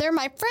them. They're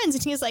my friends.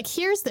 And he's like,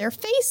 here's their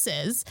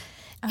faces.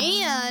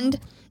 And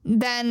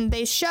then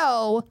they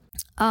show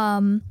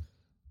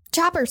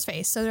Chopper's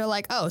face. So they're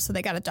like, oh, so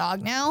they got a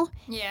dog now?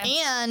 Yeah.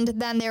 And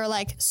then they were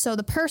like, so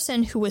the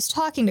person who was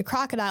talking to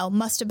Crocodile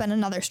must have been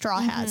another Straw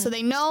Hat. So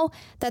they know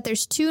that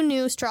there's 2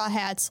 new Straw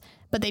Hats,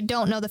 but they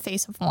don't know the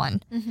face of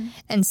one.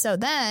 And so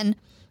then,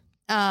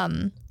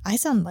 I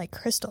sound like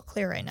crystal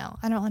clear right now.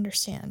 I don't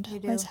understand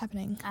what is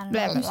happening. I don't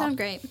know. You sound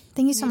great.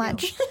 Thank you so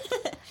much.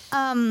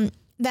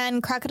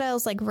 Then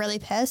Crocodile's like really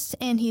pissed,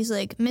 and he's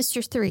like,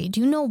 Mr. 3, do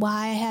you know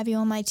why I have you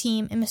on my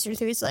team? And Mr.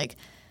 3's like,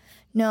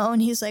 no.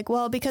 And he's like,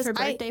 well, because For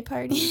birthday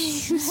party.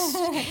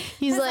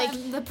 he's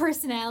like, the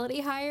personality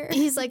hire.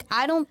 he's like,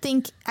 I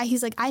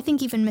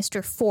think even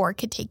Mr. 4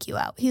 could take you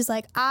out. He's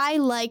like, I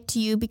liked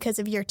you because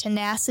of your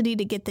tenacity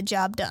to get the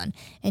job done,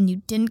 and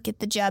you didn't get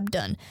the job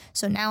done.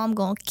 So now I'm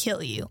going to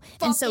kill you.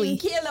 And so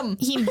kill him.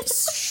 he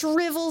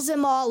shrivels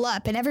him all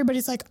up, and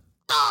everybody's like,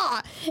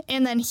 ah!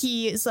 And then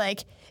he is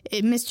like,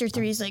 Mr.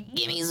 3's like,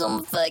 give me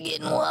some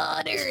fucking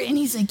water. And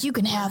he's like, you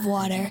can have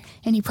water.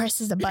 And he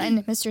presses the button,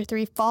 and Mr.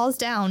 3 falls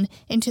down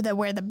into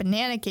where the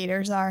banana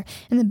gators are.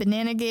 And the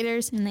banana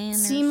gators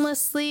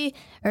seamlessly,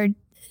 or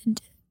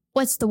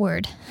what's the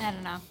word? I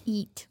don't know.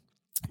 Eat.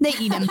 They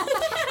eat him.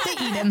 They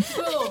eat him.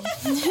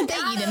 They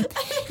eat him.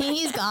 And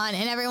he's gone.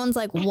 And everyone's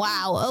like,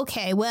 wow,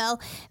 okay, well,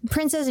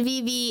 Princess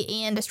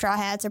Vivi and the Straw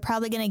Hats are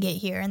probably going to get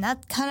here. And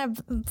that kind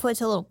of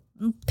puts a little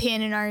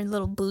pin in our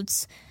little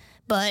boots.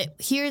 But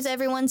here's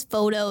everyone's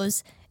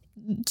photos.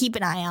 Keep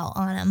an eye out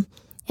on them.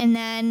 And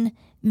then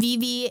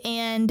Vivi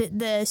and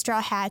the Straw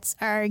Hats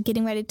are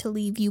getting ready to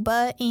leave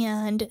Yuba.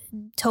 And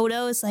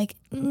Toto is like,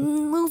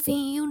 Luffy,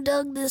 you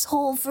dug this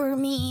hole for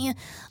me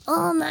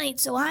all night.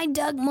 So I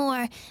dug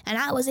more. And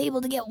I was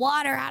able to get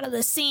water out of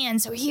the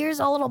sand. So here's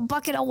a little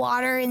bucket of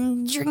water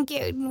and drink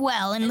it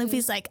well. And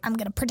Luffy's like, I'm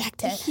going to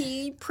protect it.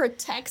 He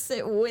protects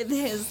it with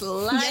his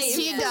life. Yes,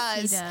 he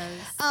does. He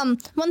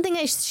does. One thing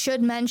I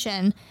should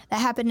mention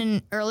that happened in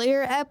an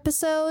earlier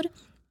episode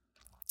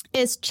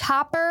is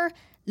Chopper,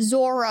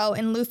 Zoro,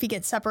 and Luffy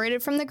get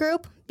separated from the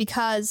group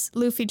because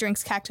Luffy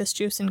drinks cactus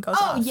juice and goes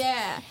off. Oh,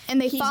 yeah. And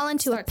they fall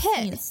into a starts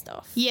seeing pit.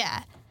 Stuff.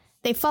 Yeah.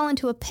 They fall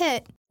into a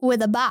pit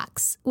with a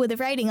box with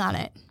writing on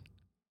it.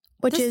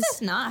 Which This is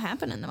does not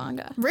happen in the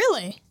manga.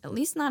 really At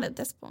least not at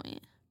this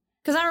point.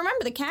 Because I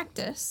remember the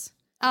cactus.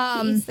 He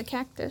eats the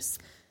cactus.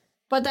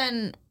 But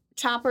then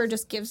Chopper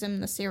just gives him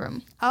the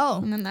serum. oh,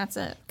 And then that's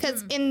it.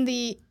 because in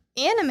the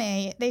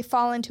anime they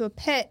fall into a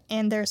pit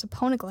and there's a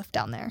poneglyph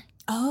down there.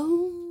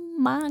 Oh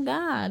my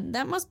god.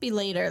 That must be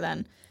later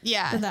then.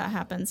 Yeah. That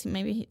happens.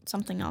 Maybe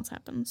something else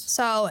happens.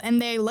 So,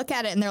 and they look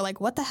at it and they're like,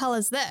 what the hell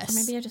is this?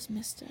 Maybe I just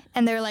missed it.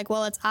 And they're like,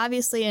 well, it's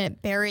obviously a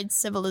buried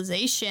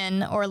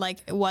civilization, or like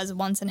it was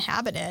once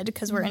inhabited,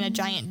 because we're in a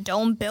giant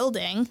dome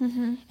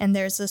building and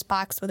there's this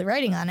box with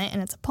writing on it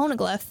and it's a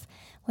poneglyph,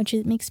 which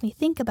makes me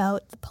think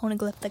about the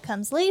poneglyph that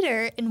comes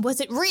later and was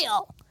it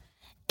real?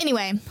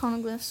 Anyway,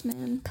 Poneglyphs,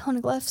 man.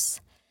 poneglyphs.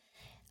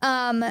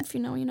 If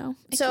you know, you know.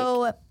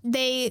 So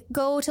they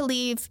go to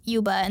leave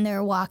Yuba and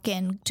they're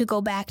walking to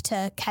go back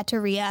to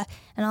Kateria,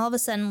 and all of a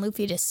sudden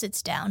Luffy just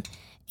sits down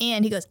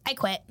and he goes, I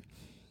quit.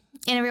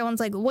 And everyone's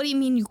like, what do you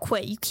mean you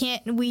quit? You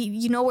can't,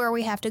 you know where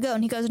we have to go.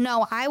 And he goes,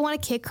 no, I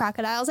want to kick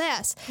Crocodile's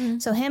ass.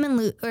 So him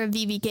and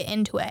Vivi get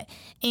into it.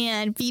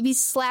 And Vivi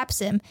slaps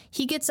him.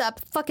 He gets up,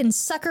 fucking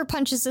sucker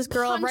punches this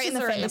girl right in the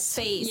Punches her face. in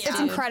the face, It's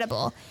dude.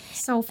 incredible.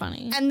 So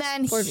funny. And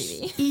then Poor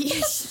Vivi.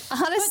 honestly But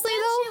then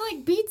though, she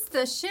like beats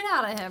the shit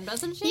out of him,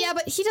 doesn't she? yeah,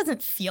 but he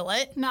doesn't feel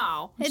it.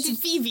 No. It's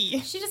Vivi.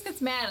 She just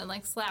gets mad and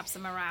like slaps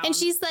him around. And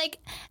he's like,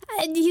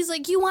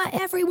 you want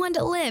everyone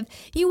to live.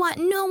 You want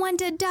no one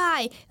to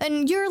die.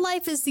 And your life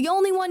is the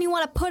only one you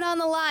want to put on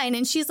the line.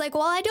 And she's like,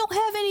 well, I don't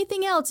have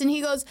anything else. And he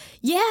goes,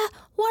 yeah,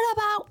 what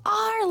about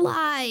our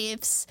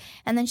lives?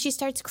 And then she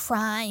starts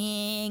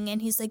crying.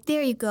 And he's like,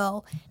 there you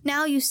go.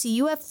 Now you see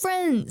you have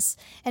friends.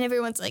 And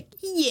everyone's like,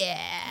 yeah.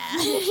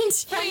 We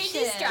just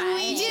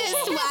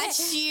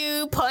watched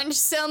you punch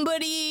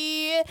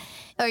somebody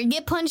or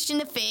get punched in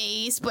the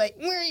face, but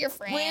we're your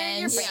friends. We're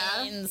your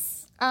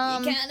friends. You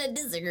kind of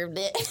deserved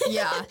it.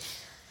 yeah.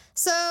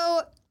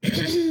 So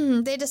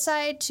they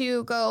decide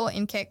to go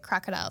and kick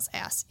Crocodile's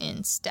ass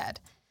instead.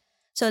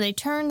 So they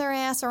turn their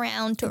ass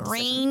around to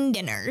rain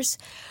dinners.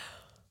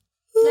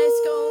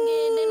 Let's go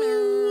get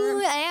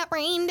dinner. At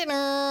rain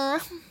dinner.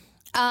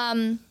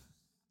 And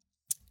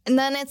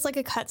then it's like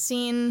a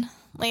cutscene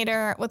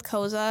later with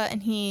Koza,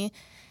 and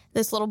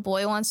this little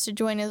boy wants to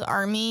join his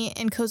army,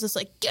 and Koza's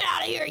like, get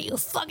out of here, you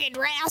fucking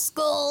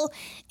rascal.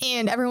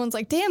 And everyone's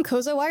like, damn,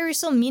 Koza, why are you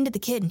so mean to the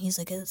kid? And he's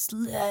like,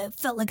 I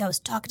felt like I was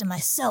talking to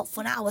myself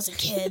when I was a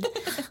kid.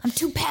 I'm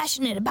too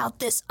passionate about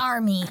this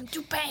army. I'm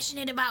too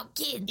passionate about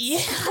kids. Yeah.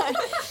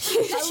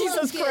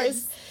 Jesus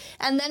Christ.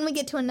 And then we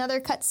get to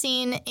another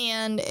cutscene,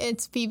 and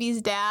it's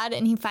Phoebe's dad,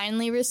 and he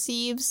finally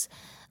receives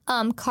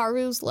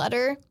Karu's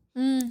letter.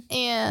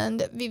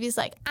 And Vivi's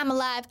like, I'm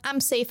alive, I'm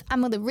safe,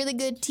 I'm with a really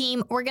good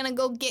team, we're gonna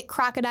go get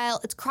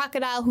Crocodile. It's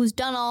Crocodile who's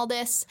done all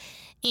this.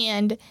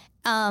 And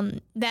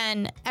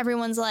then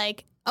everyone's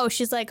like,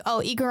 she's like,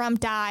 Igaram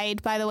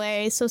died, by the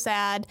way, so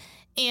sad.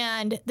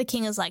 And the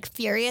king is like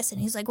furious,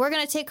 and he's like, we're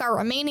going to take our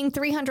remaining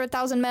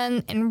 300,000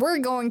 men and we're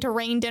going to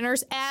rain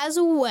dinners as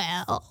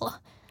well.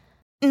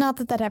 Not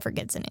that ever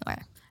gets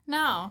anywhere.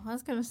 No, I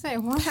was going to say,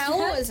 what Pell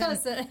was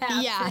doesn't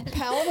happen. Yeah.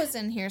 Pell was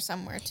in here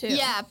somewhere, too.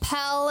 Yeah,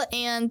 Pell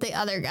and the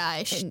other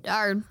guy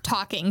are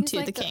talking to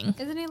like the king.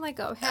 Isn't he like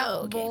a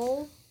okay.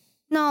 bull?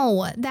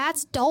 No,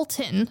 that's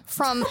Dalton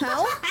from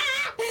Pell.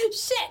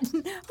 Shit.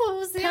 What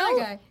was the other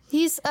guy?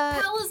 He's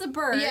Pell is a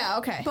bird. Yeah,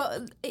 okay.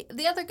 But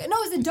the other guy,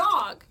 no, he's a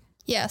dog.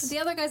 yes. The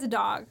other guy's a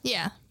dog.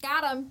 Yeah.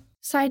 Got him.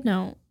 Side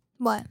note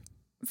What?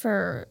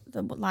 for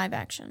the live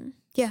action.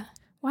 Yeah.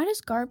 Why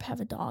does Garp have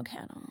a dog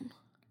hat on?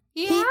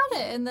 He had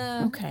it in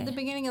the Okay. the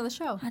beginning of the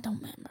show. I don't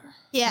remember.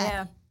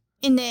 Yeah.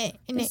 In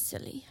It's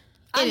silly.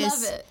 I It love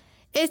is. it.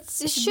 it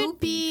It's should boopy.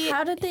 be.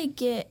 How did they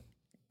get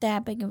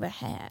that big of a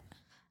hat?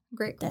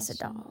 Great That's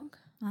question. a dog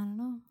I don't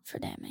know. for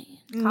that man.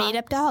 Made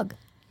up dog.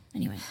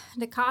 Anyway,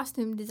 The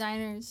costume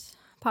designers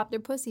popped their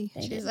pussy.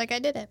 She's like, I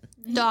did it.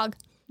 Dog.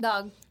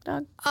 Dog.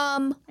 dog.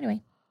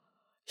 Anyway,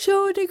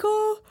 So they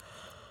go.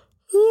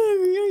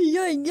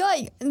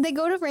 They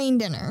go to rain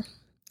dinner.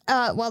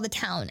 The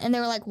town, and they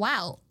were like,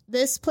 wow,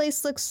 this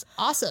place looks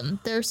awesome.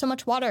 There's so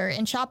much water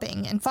and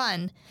shopping and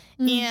fun.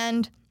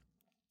 And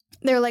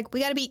they're like, we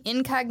got to be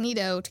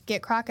incognito to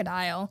get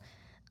Crocodile.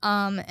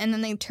 And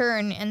then they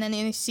turn, and then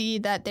they see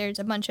that there's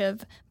a bunch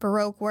of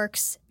Baroque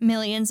works,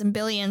 millions and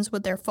billions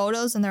with their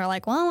photos, and they're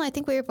like, well, I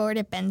think we've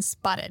already been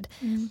spotted.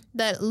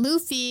 That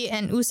Luffy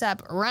and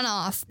Usopp run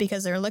off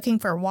because they're looking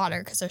for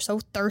water because they're so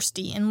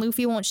thirsty, and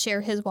Luffy won't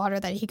share his water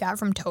that he got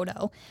from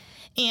Toto.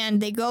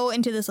 And they go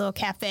into this little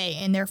cafe,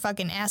 and they're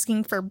fucking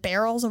asking for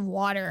barrels of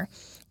water,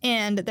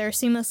 and they're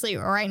seamlessly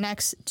right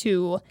next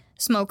to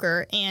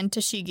Smoker and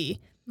Tashigi.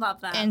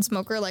 Love that. And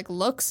Smoker, like,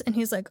 looks, and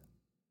he's like,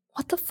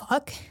 what the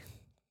fuck?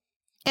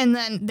 And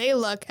then they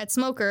look at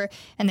Smoker,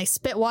 and they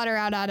spit water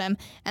out at him,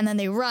 and then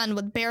they run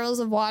with barrels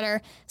of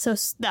water. So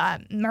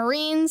the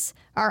Marines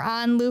are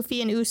on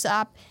Luffy and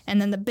Usopp, and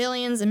then the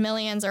billions and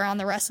millions are on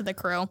the rest of the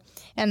crew.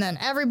 And then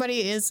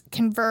everybody is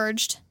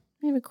converged.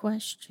 I have a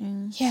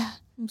question. Yeah.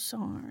 I'm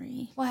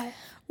sorry. What?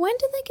 When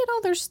did they get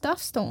all their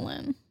stuff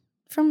stolen?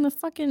 From the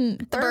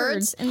fucking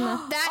birds? and the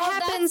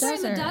That happens.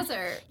 That's in the Desert.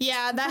 desert.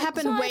 Yeah, that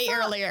happened So I way thought-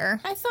 earlier.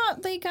 I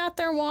thought they got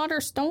their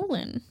water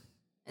stolen.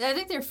 I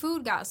think their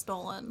food got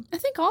stolen. I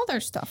think all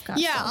their stuff got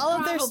Yeah, stolen. all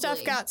of their stuff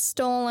Probably. got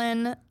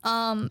stolen.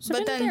 So but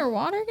didn't then their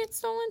water get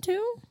stolen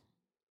too?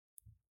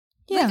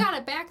 yeah. They got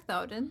it back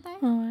though, didn't they?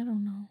 Oh, I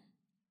don't know.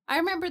 I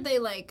remember they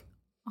like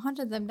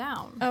hunted them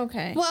down.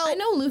 Okay. Well- I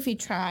know Luffy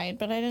tried,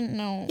 but I didn't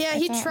know. Yeah, I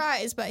he thought-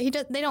 tries, but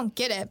they don't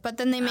get it. But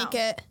then they make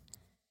it.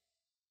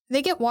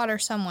 They get water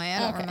some way. I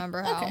don't Okay,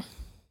 remember how. okay.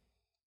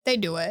 They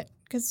do it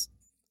because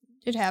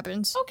it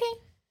happens. Okay.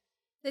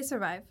 They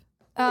survive.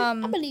 I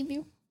believe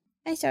you.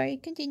 I'm sorry.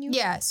 Continue.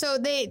 Yeah. So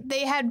they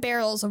had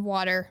barrels of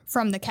water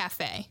from the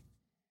cafe.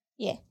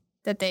 Yeah.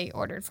 That they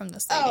ordered from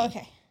this lady. Oh,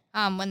 okay.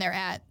 When they're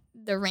at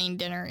the rain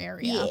dinner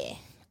area. Yeah.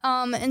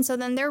 And so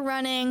then they're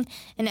running,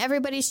 and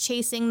everybody's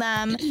chasing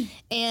them,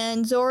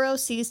 and Zoro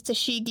sees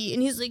Tashigi,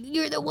 and he's like,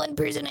 you're the one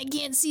person I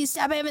can't see.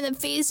 Stop having the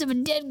face of a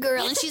dead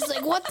girl. And she's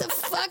like, what the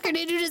fuck? Or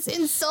did you just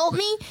insult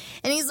me?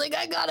 And he's like,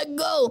 I gotta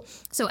go.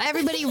 So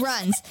everybody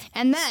runs,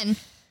 and then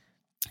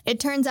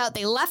it turns out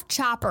they left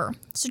Chopper.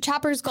 So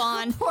Chopper's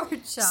gone. Poor Chopper.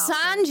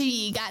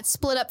 Sanji got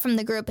split up from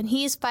the group, and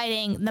he's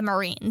fighting the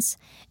Marines.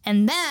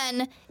 And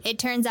then it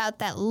turns out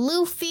that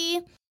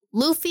Luffy,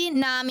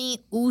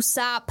 Nami,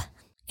 Usopp,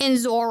 and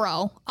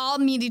Zoro all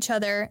meet each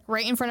other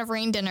right in front of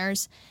rain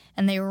dinners,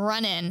 and they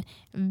run in.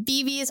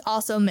 Vivi is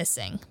also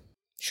missing.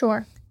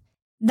 Sure.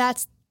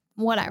 That's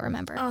what I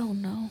remember. Oh,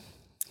 no.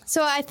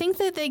 So I think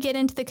that they get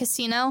into the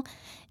casino,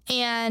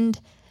 and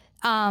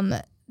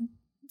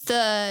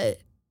they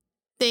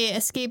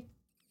escape.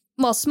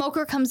 Well,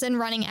 Smoker comes in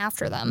running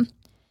after them,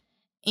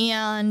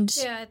 and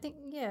Yeah, I think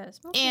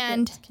Smoker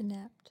And- gets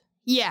kidnapped.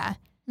 yeah.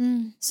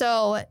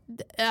 So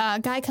a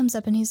guy comes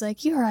up and he's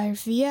like, you're our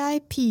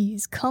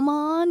VIPs, come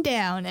on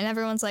down. And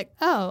everyone's like,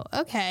 oh,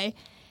 okay.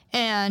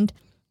 And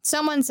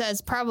someone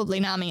says, probably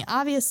Nami,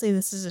 obviously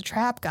this is a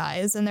trap,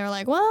 guys. And they're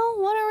like, well,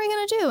 what are we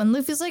going to do? And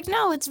Luffy's like,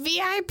 no, it's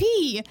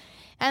VIP.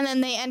 And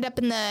then they end up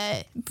in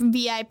the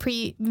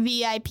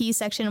VIP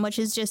section, which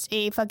is just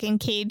a fucking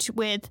cage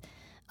with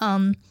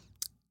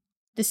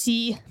the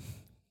sea.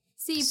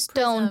 Sea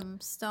Stone. prism,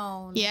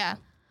 stone. Yeah.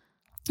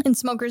 And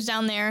Smoker's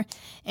down there,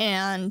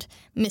 and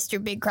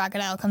Mr. Big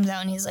Crocodile comes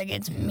out, and he's like,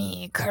 it's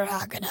me,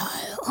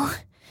 Crocodile.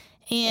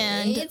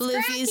 And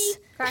It's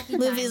Cracky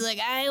Luffy's like,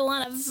 I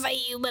want to fight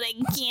you, but I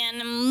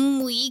can't,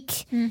 I'm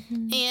weak.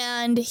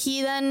 And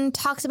he then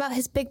talks about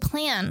his big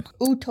plan.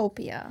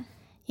 Utopia.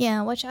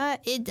 Yeah, which I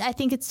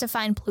think it's to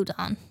find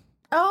Pluton.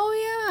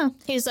 Oh, yeah.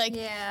 He's like,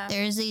 Yeah.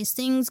 there's these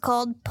things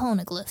called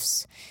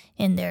poneglyphs,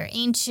 and they're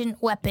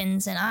ancient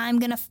weapons, and I'm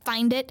gonna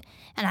find it.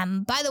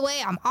 And by the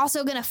way, I'm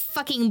also gonna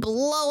fucking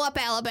blow up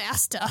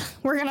Alabasta.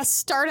 We're gonna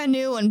start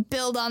anew and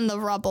build on the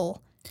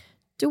rubble.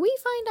 Do we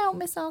find out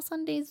Miss Al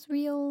Sunday's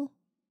real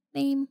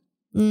name?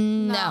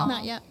 No.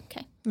 Not yet.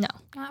 Okay. No.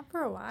 Not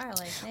for a while,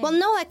 I think. Well,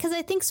 no, because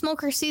I think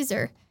Smoker sees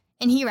her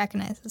and he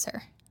recognizes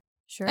her.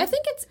 Sure. I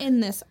think it's in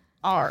this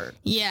arc.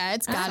 Yeah,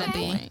 it's gotta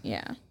be.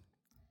 Yeah.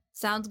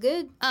 Sounds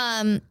good.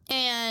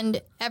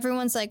 And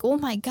everyone's like, oh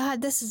my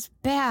God, this is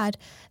bad.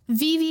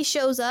 Vivi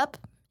shows up.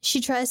 She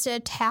tries to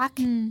attack.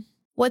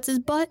 What's his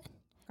butt?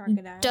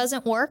 Crocodile.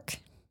 Doesn't work.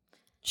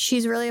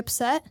 She's really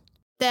upset.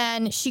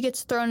 Then she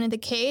gets thrown in the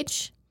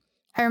cage.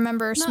 I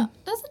remember. No,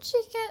 doesn't she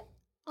get,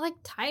 like,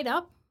 tied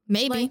up?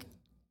 Maybe. Like,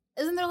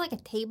 isn't there, like, a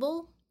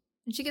table?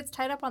 And she gets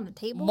tied up on the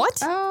table? What?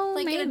 Oh,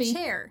 Like, maybe. in a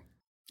chair.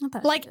 I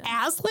thought Like she did.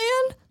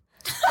 Aslan?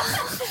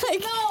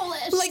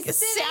 No, Like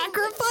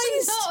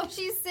sacrifice? No,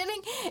 she's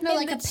sitting No, in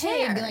like the a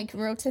chair. pig, like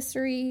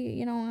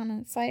rotisserie, on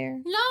a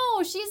fire.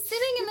 No, she's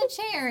sitting in the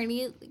chair,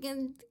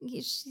 and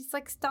she's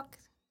like stuck.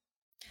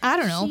 I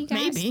don't know. She got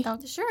Maybe.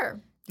 stuck. Sure.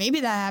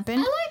 Maybe that I happened.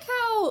 like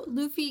how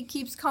Luffy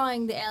keeps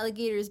calling the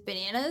alligators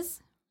bananas.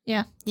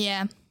 Yeah.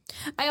 Yeah.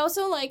 I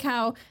also like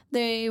how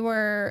they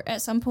were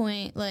at some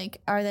point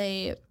like, are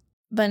they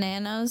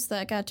bananas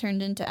that got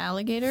turned into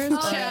alligators? Oh,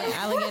 or yeah. are they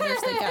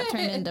alligators that got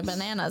turned into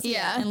bananas?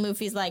 Yeah. And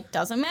Luffy's like,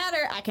 doesn't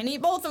matter. I can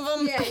eat both of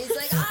them. Yeah, he's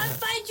like, I'll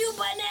fight you,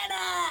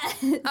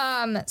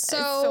 banana. It's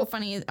so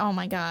funny. Oh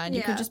my God. You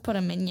Yeah. could just put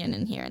a minion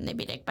in here and they'd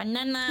be like,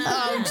 banana.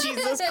 Oh,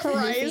 Jesus Luffy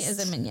Christ.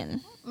 is a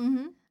minion.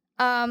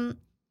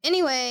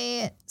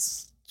 Anyway,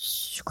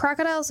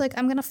 Crocodile's like,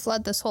 I'm gonna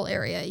flood this whole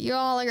area. You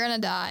all are gonna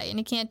die, and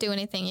you can't do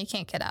anything. You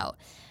can't get out.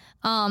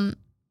 I'm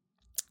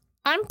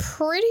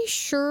pretty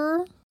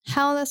sure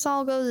how this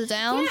all goes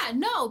down. Yeah,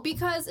 no,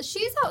 because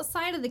she's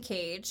outside of the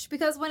cage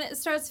because when it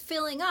starts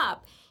filling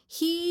up,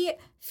 he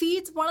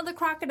feeds one of the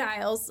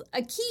crocodiles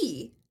a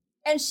key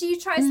and she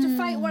tries to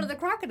fight one of the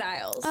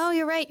crocodiles. Oh,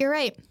 you're right. You're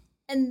right.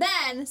 And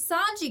then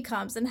Sanji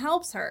comes and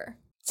helps her.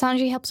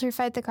 Sanji helps her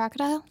fight the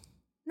crocodile.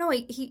 No,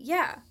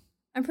 yeah.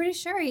 I'm pretty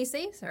sure he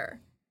saves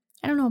her.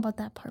 I don't know about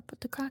that part, but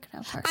the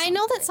crocodile part. I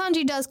know that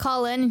Sanji does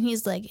call in, and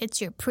he's like,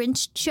 "It's your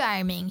Prince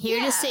Charming here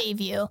Yeah. to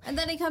save you." And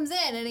then he comes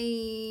in and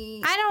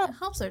he I don't-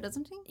 helps her,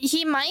 doesn't he?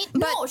 He might, but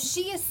No,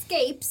 she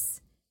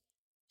escapes.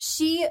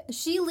 She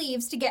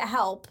leaves to get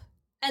help,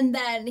 and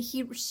then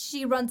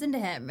she runs into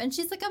him, and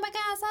she's like, "Oh my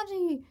God,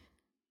 Sanji!"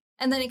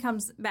 And then he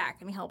comes back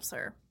and he helps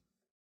her,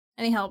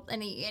 and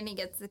he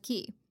gets the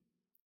key.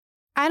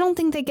 I don't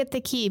think they get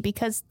the key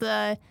because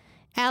the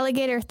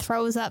alligator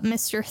throws up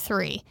Mr.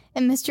 3,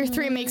 and Mr.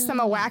 3 makes them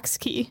a wax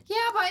key. Yeah,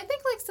 but I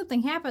think like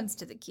something happens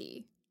to the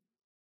key.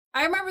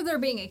 I remember there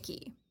being a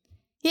key.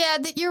 Yeah,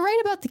 you're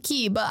right about the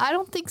key, but I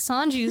don't think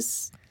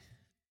Sanji's.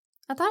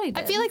 I thought he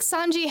did. I feel like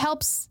Sanji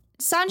helps.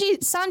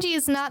 Sanji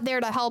is not there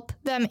to help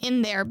them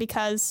in there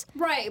because.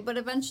 right, but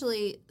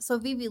eventually, so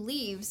Vivi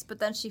leaves, but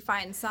then she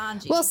finds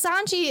Sanji. Well,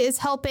 Sanji is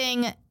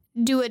helping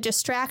do a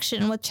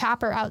distraction with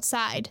Chopper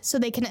outside so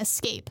they can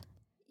escape.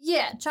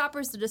 yeah,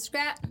 Chopper's the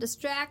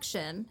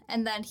distraction,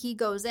 and then he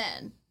goes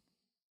in.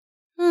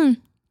 I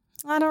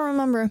don't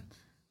remember.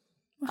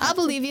 I'll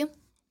believe you.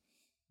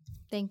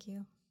 Thank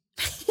you.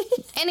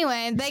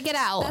 Anyway, they get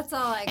out. That's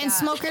all I got. And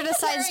Smoker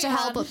decides to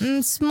help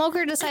them.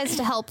 Smoker decides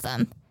to help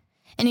them.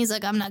 And he's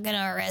like, I'm not going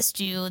to arrest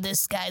you.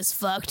 This guy's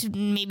fucked.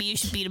 Maybe you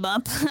should beat him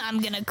up. I'm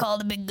going to call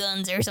the big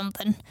guns or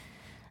something.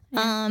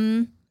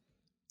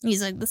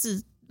 He's like, this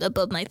is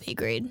above my pay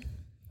grade.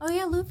 Oh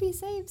yeah, Luffy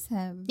saves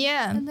him.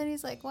 Yeah. And then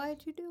he's like,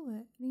 why'd you do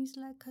it? And he's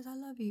like, because I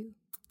love you.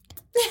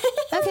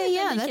 Okay,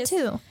 yeah, that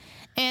too.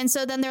 And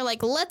so then they're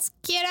like, let's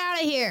get out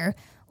of here.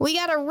 We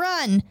got to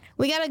run.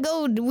 We got to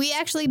go. We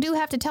actually do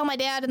have to tell my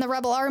dad and the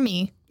rebel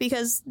army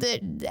because the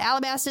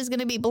Alabasta is going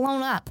to be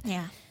blown up.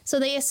 Yeah. So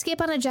they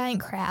escape on a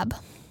giant crab,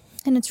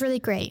 and it's really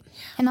great.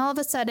 And all of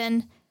a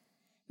sudden,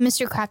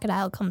 Mr.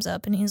 Crocodile comes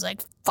up, and he's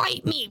like,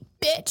 fight me,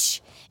 bitch.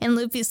 And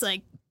Luffy's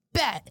like,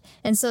 bet.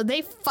 And so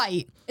they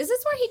fight. Is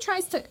this where he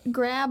tries to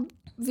grab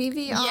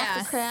Vivi off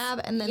Yes. the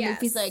crab and then Yes.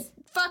 Luffy's like,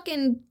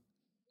 fucking,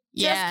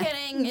 Yeah. just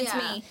kidding, it's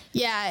Yeah. me.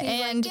 Yeah,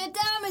 He's and like, get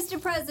down, Mr.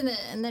 President.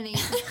 And then he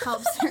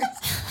helps her.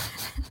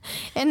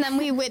 and then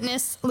we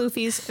witness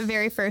Luffy's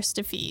very first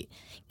defeat,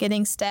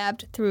 getting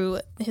stabbed through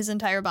his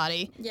entire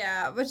body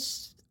Yeah,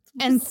 which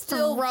and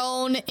still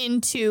thrown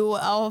into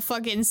a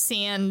fucking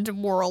sand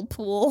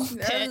whirlpool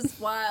that pit. was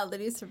wild that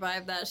he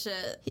survived that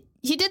shit.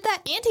 He did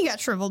that and he got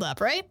shriveled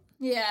up, right?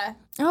 Yeah.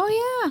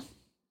 Oh, yeah.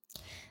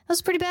 That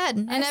was pretty bad.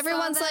 And I saw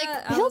everyone's that.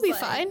 like, I he'll was be like,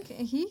 fine.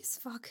 He's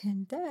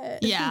fucking dead.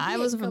 Yeah, He I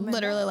was ain't coming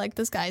literally back. like,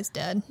 this guy's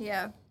dead.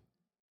 Yeah.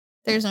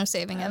 There's no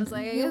saving I him. was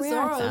like, I Here guess we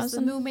are, Zoro's the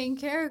 1,000. new main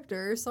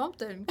character or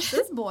something.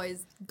 This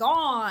boy's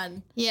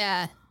gone.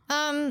 Yeah.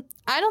 I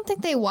don't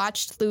think they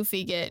watched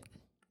Luffy get.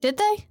 Did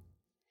they?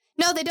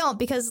 No, they don't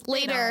because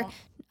later,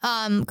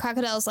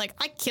 Crocodile's like,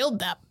 I killed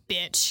that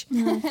bitch,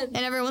 and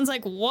everyone's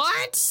like,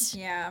 what?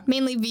 Yeah.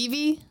 Mainly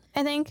Vivi,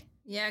 I think.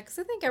 Yeah, because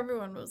I think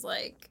everyone was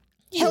like,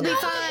 He'll be You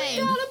fine.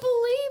 gotta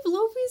believe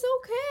Luffy's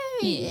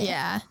okay.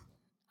 Yeah.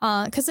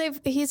 Because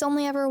he's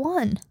only ever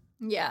won.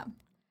 Yeah.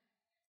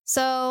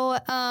 So,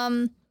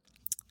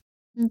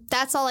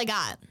 that's all I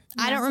got.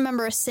 I don't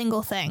remember a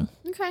single thing.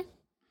 Okay.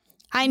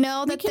 I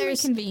know We that can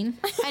there's reconvene.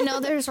 I know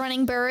there's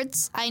running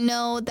birds. I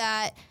know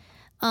that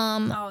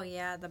Oh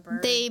yeah, the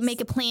birds. They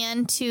make a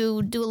plan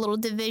to do a little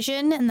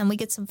division, and then we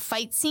get some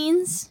fight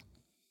scenes.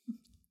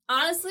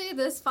 Honestly,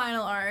 this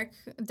final arc,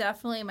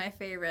 definitely my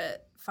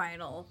favorite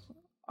final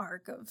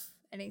arc of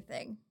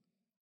anything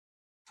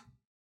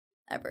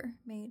ever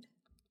made.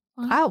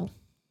 Wow.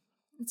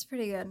 It's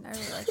pretty good. I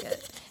really like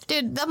it.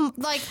 Dude,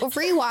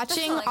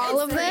 rewatching all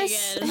of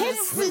this,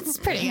 it's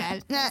pretty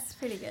good. It's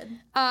pretty good.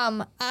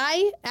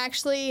 I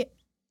actually,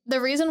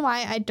 the reason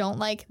why I don't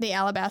like the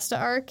Alabasta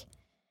arc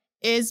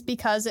is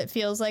because it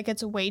feels like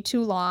it's way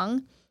too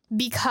long,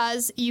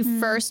 because you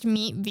first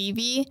meet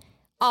Vivi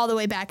all the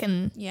way back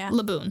in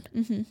Laboon.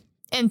 Mm-hmm.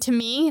 And to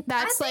me,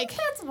 that's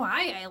that's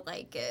why I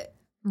like it.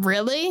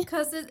 Really?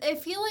 Because I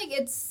feel like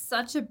it's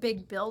such a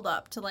big build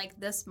up to like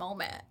this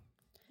moment,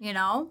 you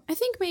know? I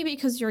think maybe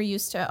because you're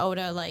used to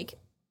Oda like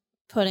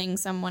putting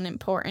someone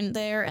important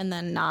there and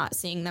then not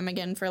seeing them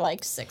again for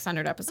like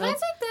 600 episodes. But I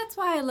think that's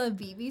why I love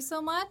Vivi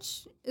so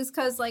much, is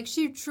because like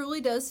she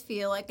truly does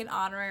feel like an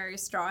honorary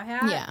Straw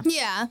Hat. Yeah.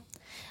 Yeah.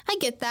 I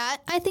get that.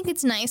 I think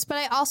it's nice, but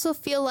I also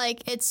feel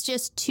like it's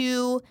just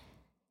too,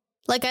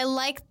 like, I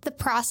like the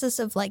process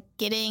of like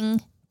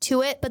getting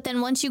to it, but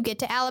then once you get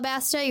to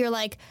Alabasta, you're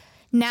like,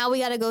 now we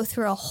got to go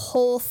through a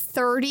whole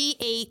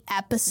 38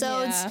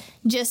 episodes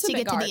just to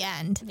get to the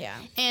end. Yeah.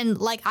 And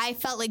like, I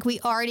felt like we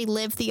already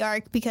lived the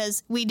arc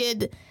because we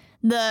did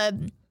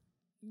the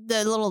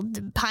little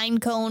pine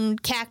cone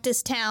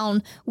cactus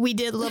town. We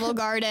did Little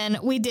Garden.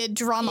 We did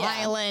Drum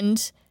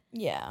Island.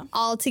 Yeah.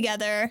 All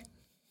together.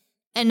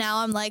 And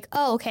now I'm like,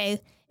 oh,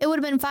 okay. It would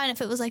have been fine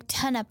if it was like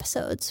 10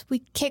 episodes. We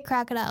kick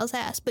Crocodile's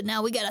ass, but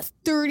now we got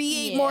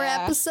 38 more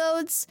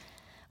episodes.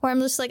 Where I'm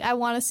just like, I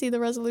want to see the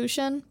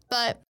resolution,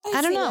 but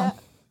I don't know. That.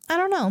 I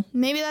don't know.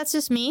 Maybe that's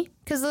just me,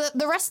 because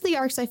the rest of the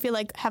arcs I feel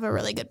like have a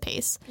really good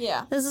pace.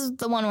 Yeah. This is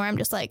the one where I'm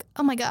just like,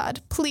 oh my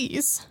god,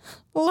 please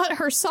let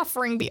her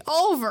suffering be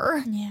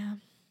over. Yeah.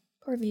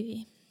 Poor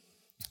Vivi.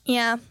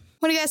 Yeah.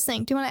 What do you guys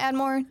think? Do you want to add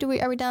more?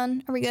 Are we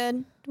done? Are we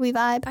good? Do we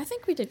vibe? I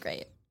think we did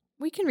great.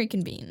 We can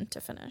reconvene to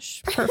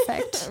finish.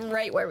 Perfect.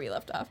 Right where we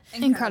left off.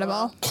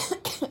 Incredible.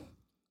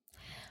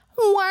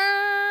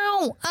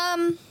 Wow.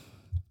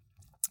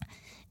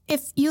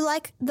 If you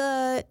like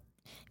pina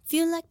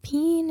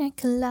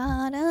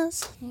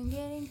coladas, and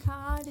getting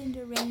caught in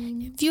the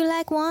rain. if you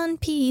like One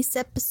Piece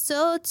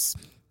episodes,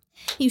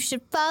 you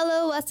should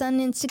follow us on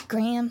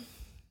Instagram.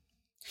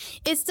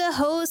 It's the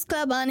Host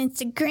Club on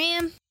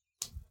Instagram.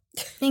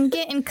 And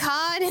getting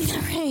caught in the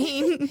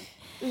rain.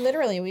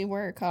 Literally, we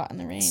were caught in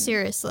the rain.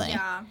 Seriously.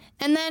 Yeah.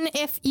 And then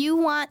if you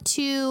want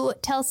to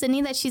tell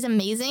Sydney that she's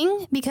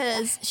amazing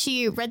because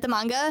she read the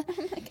manga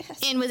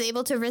and was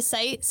able to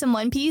recite some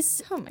One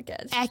Piece Oh my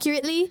god.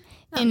 accurately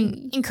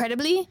and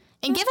incredibly,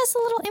 and give us a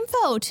little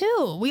info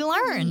too. We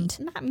learned.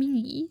 Not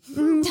me.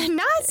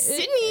 Not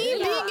Sydney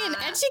being an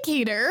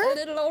educator.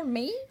 Little old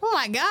me. Oh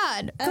my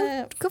god.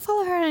 Go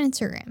follow her on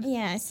Instagram.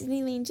 Yeah,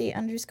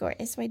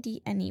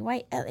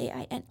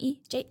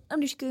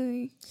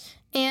 SydneyLaneJ_SYDNEYNEJ_.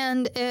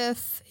 And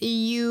if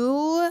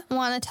you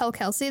want to tell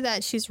Kelsey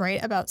that she's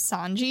right about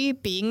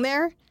Sanji being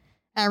there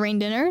at Rain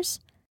Dinners,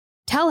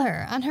 tell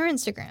her on her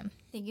Instagram.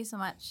 Thank you so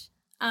much.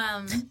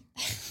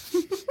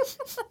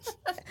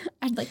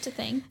 I'd like to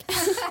thank.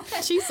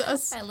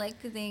 Jesus. I like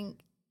to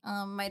thank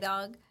my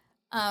dog.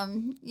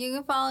 You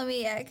can follow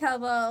me at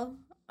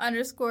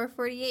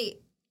cowbell_48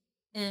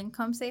 and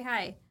come say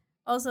hi.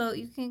 Also,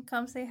 you can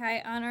come say hi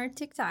on our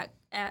TikTok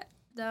at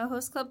the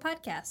Host Club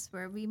Podcast,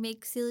 where we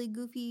make silly,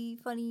 goofy,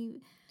 funny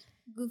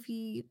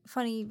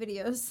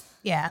videos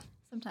Yeah.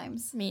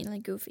 sometimes. Mainly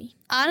goofy.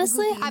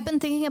 Honestly, Goofy. I've been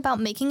thinking about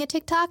making a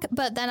TikTok,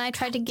 but then I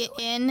tried to get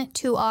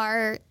into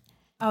our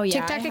Oh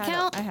yeah, TikTok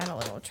account. I had a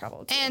little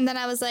trouble too. And then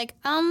I was like,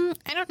 I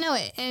don't know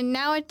it. And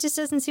now it just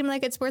doesn't seem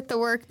like it's worth the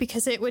work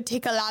because it would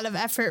take a lot of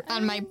effort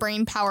on my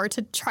brain power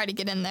to try to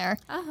get in there.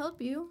 I'll help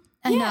you.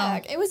 I yeah, know.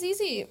 it was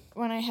easy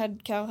when I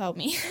had Cal help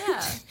me.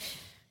 Yeah.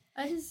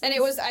 I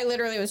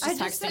literally was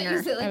just texting her.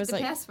 Use it like I was the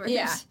password.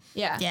 yeah.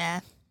 Yeah.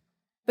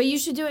 But you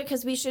should do it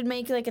because we should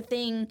make like a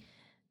thing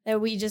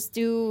that we just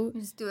do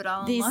Just do it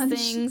all these in lunch.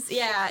 things.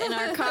 Yeah, in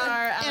our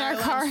car. On In our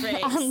car lunch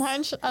breaks. on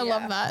lunch. I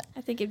love that.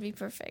 I think it'd be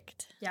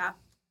perfect. Yeah.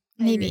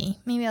 Maybe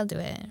I'll do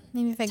it.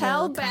 Maybe if I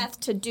Tell go Beth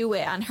to do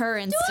it on her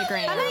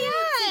Instagram. Oh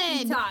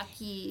my God.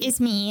 Talkie. It's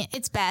me.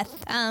 It's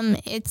Beth.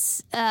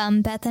 It's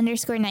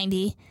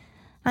Beth_90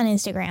 on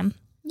Instagram.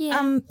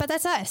 Yeah. But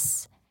that's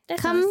us. That's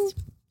Come us.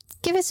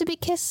 give us a big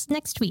kiss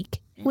next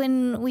week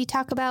when we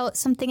talk about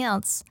something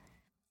else.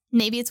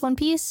 Maybe it's One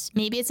Piece.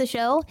 Maybe it's a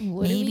show.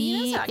 What are we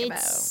Maybe gonna talk it's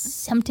about?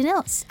 something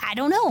else. I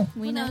don't know.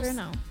 We never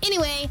know.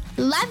 Anyway,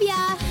 love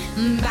ya.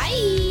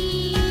 Bye.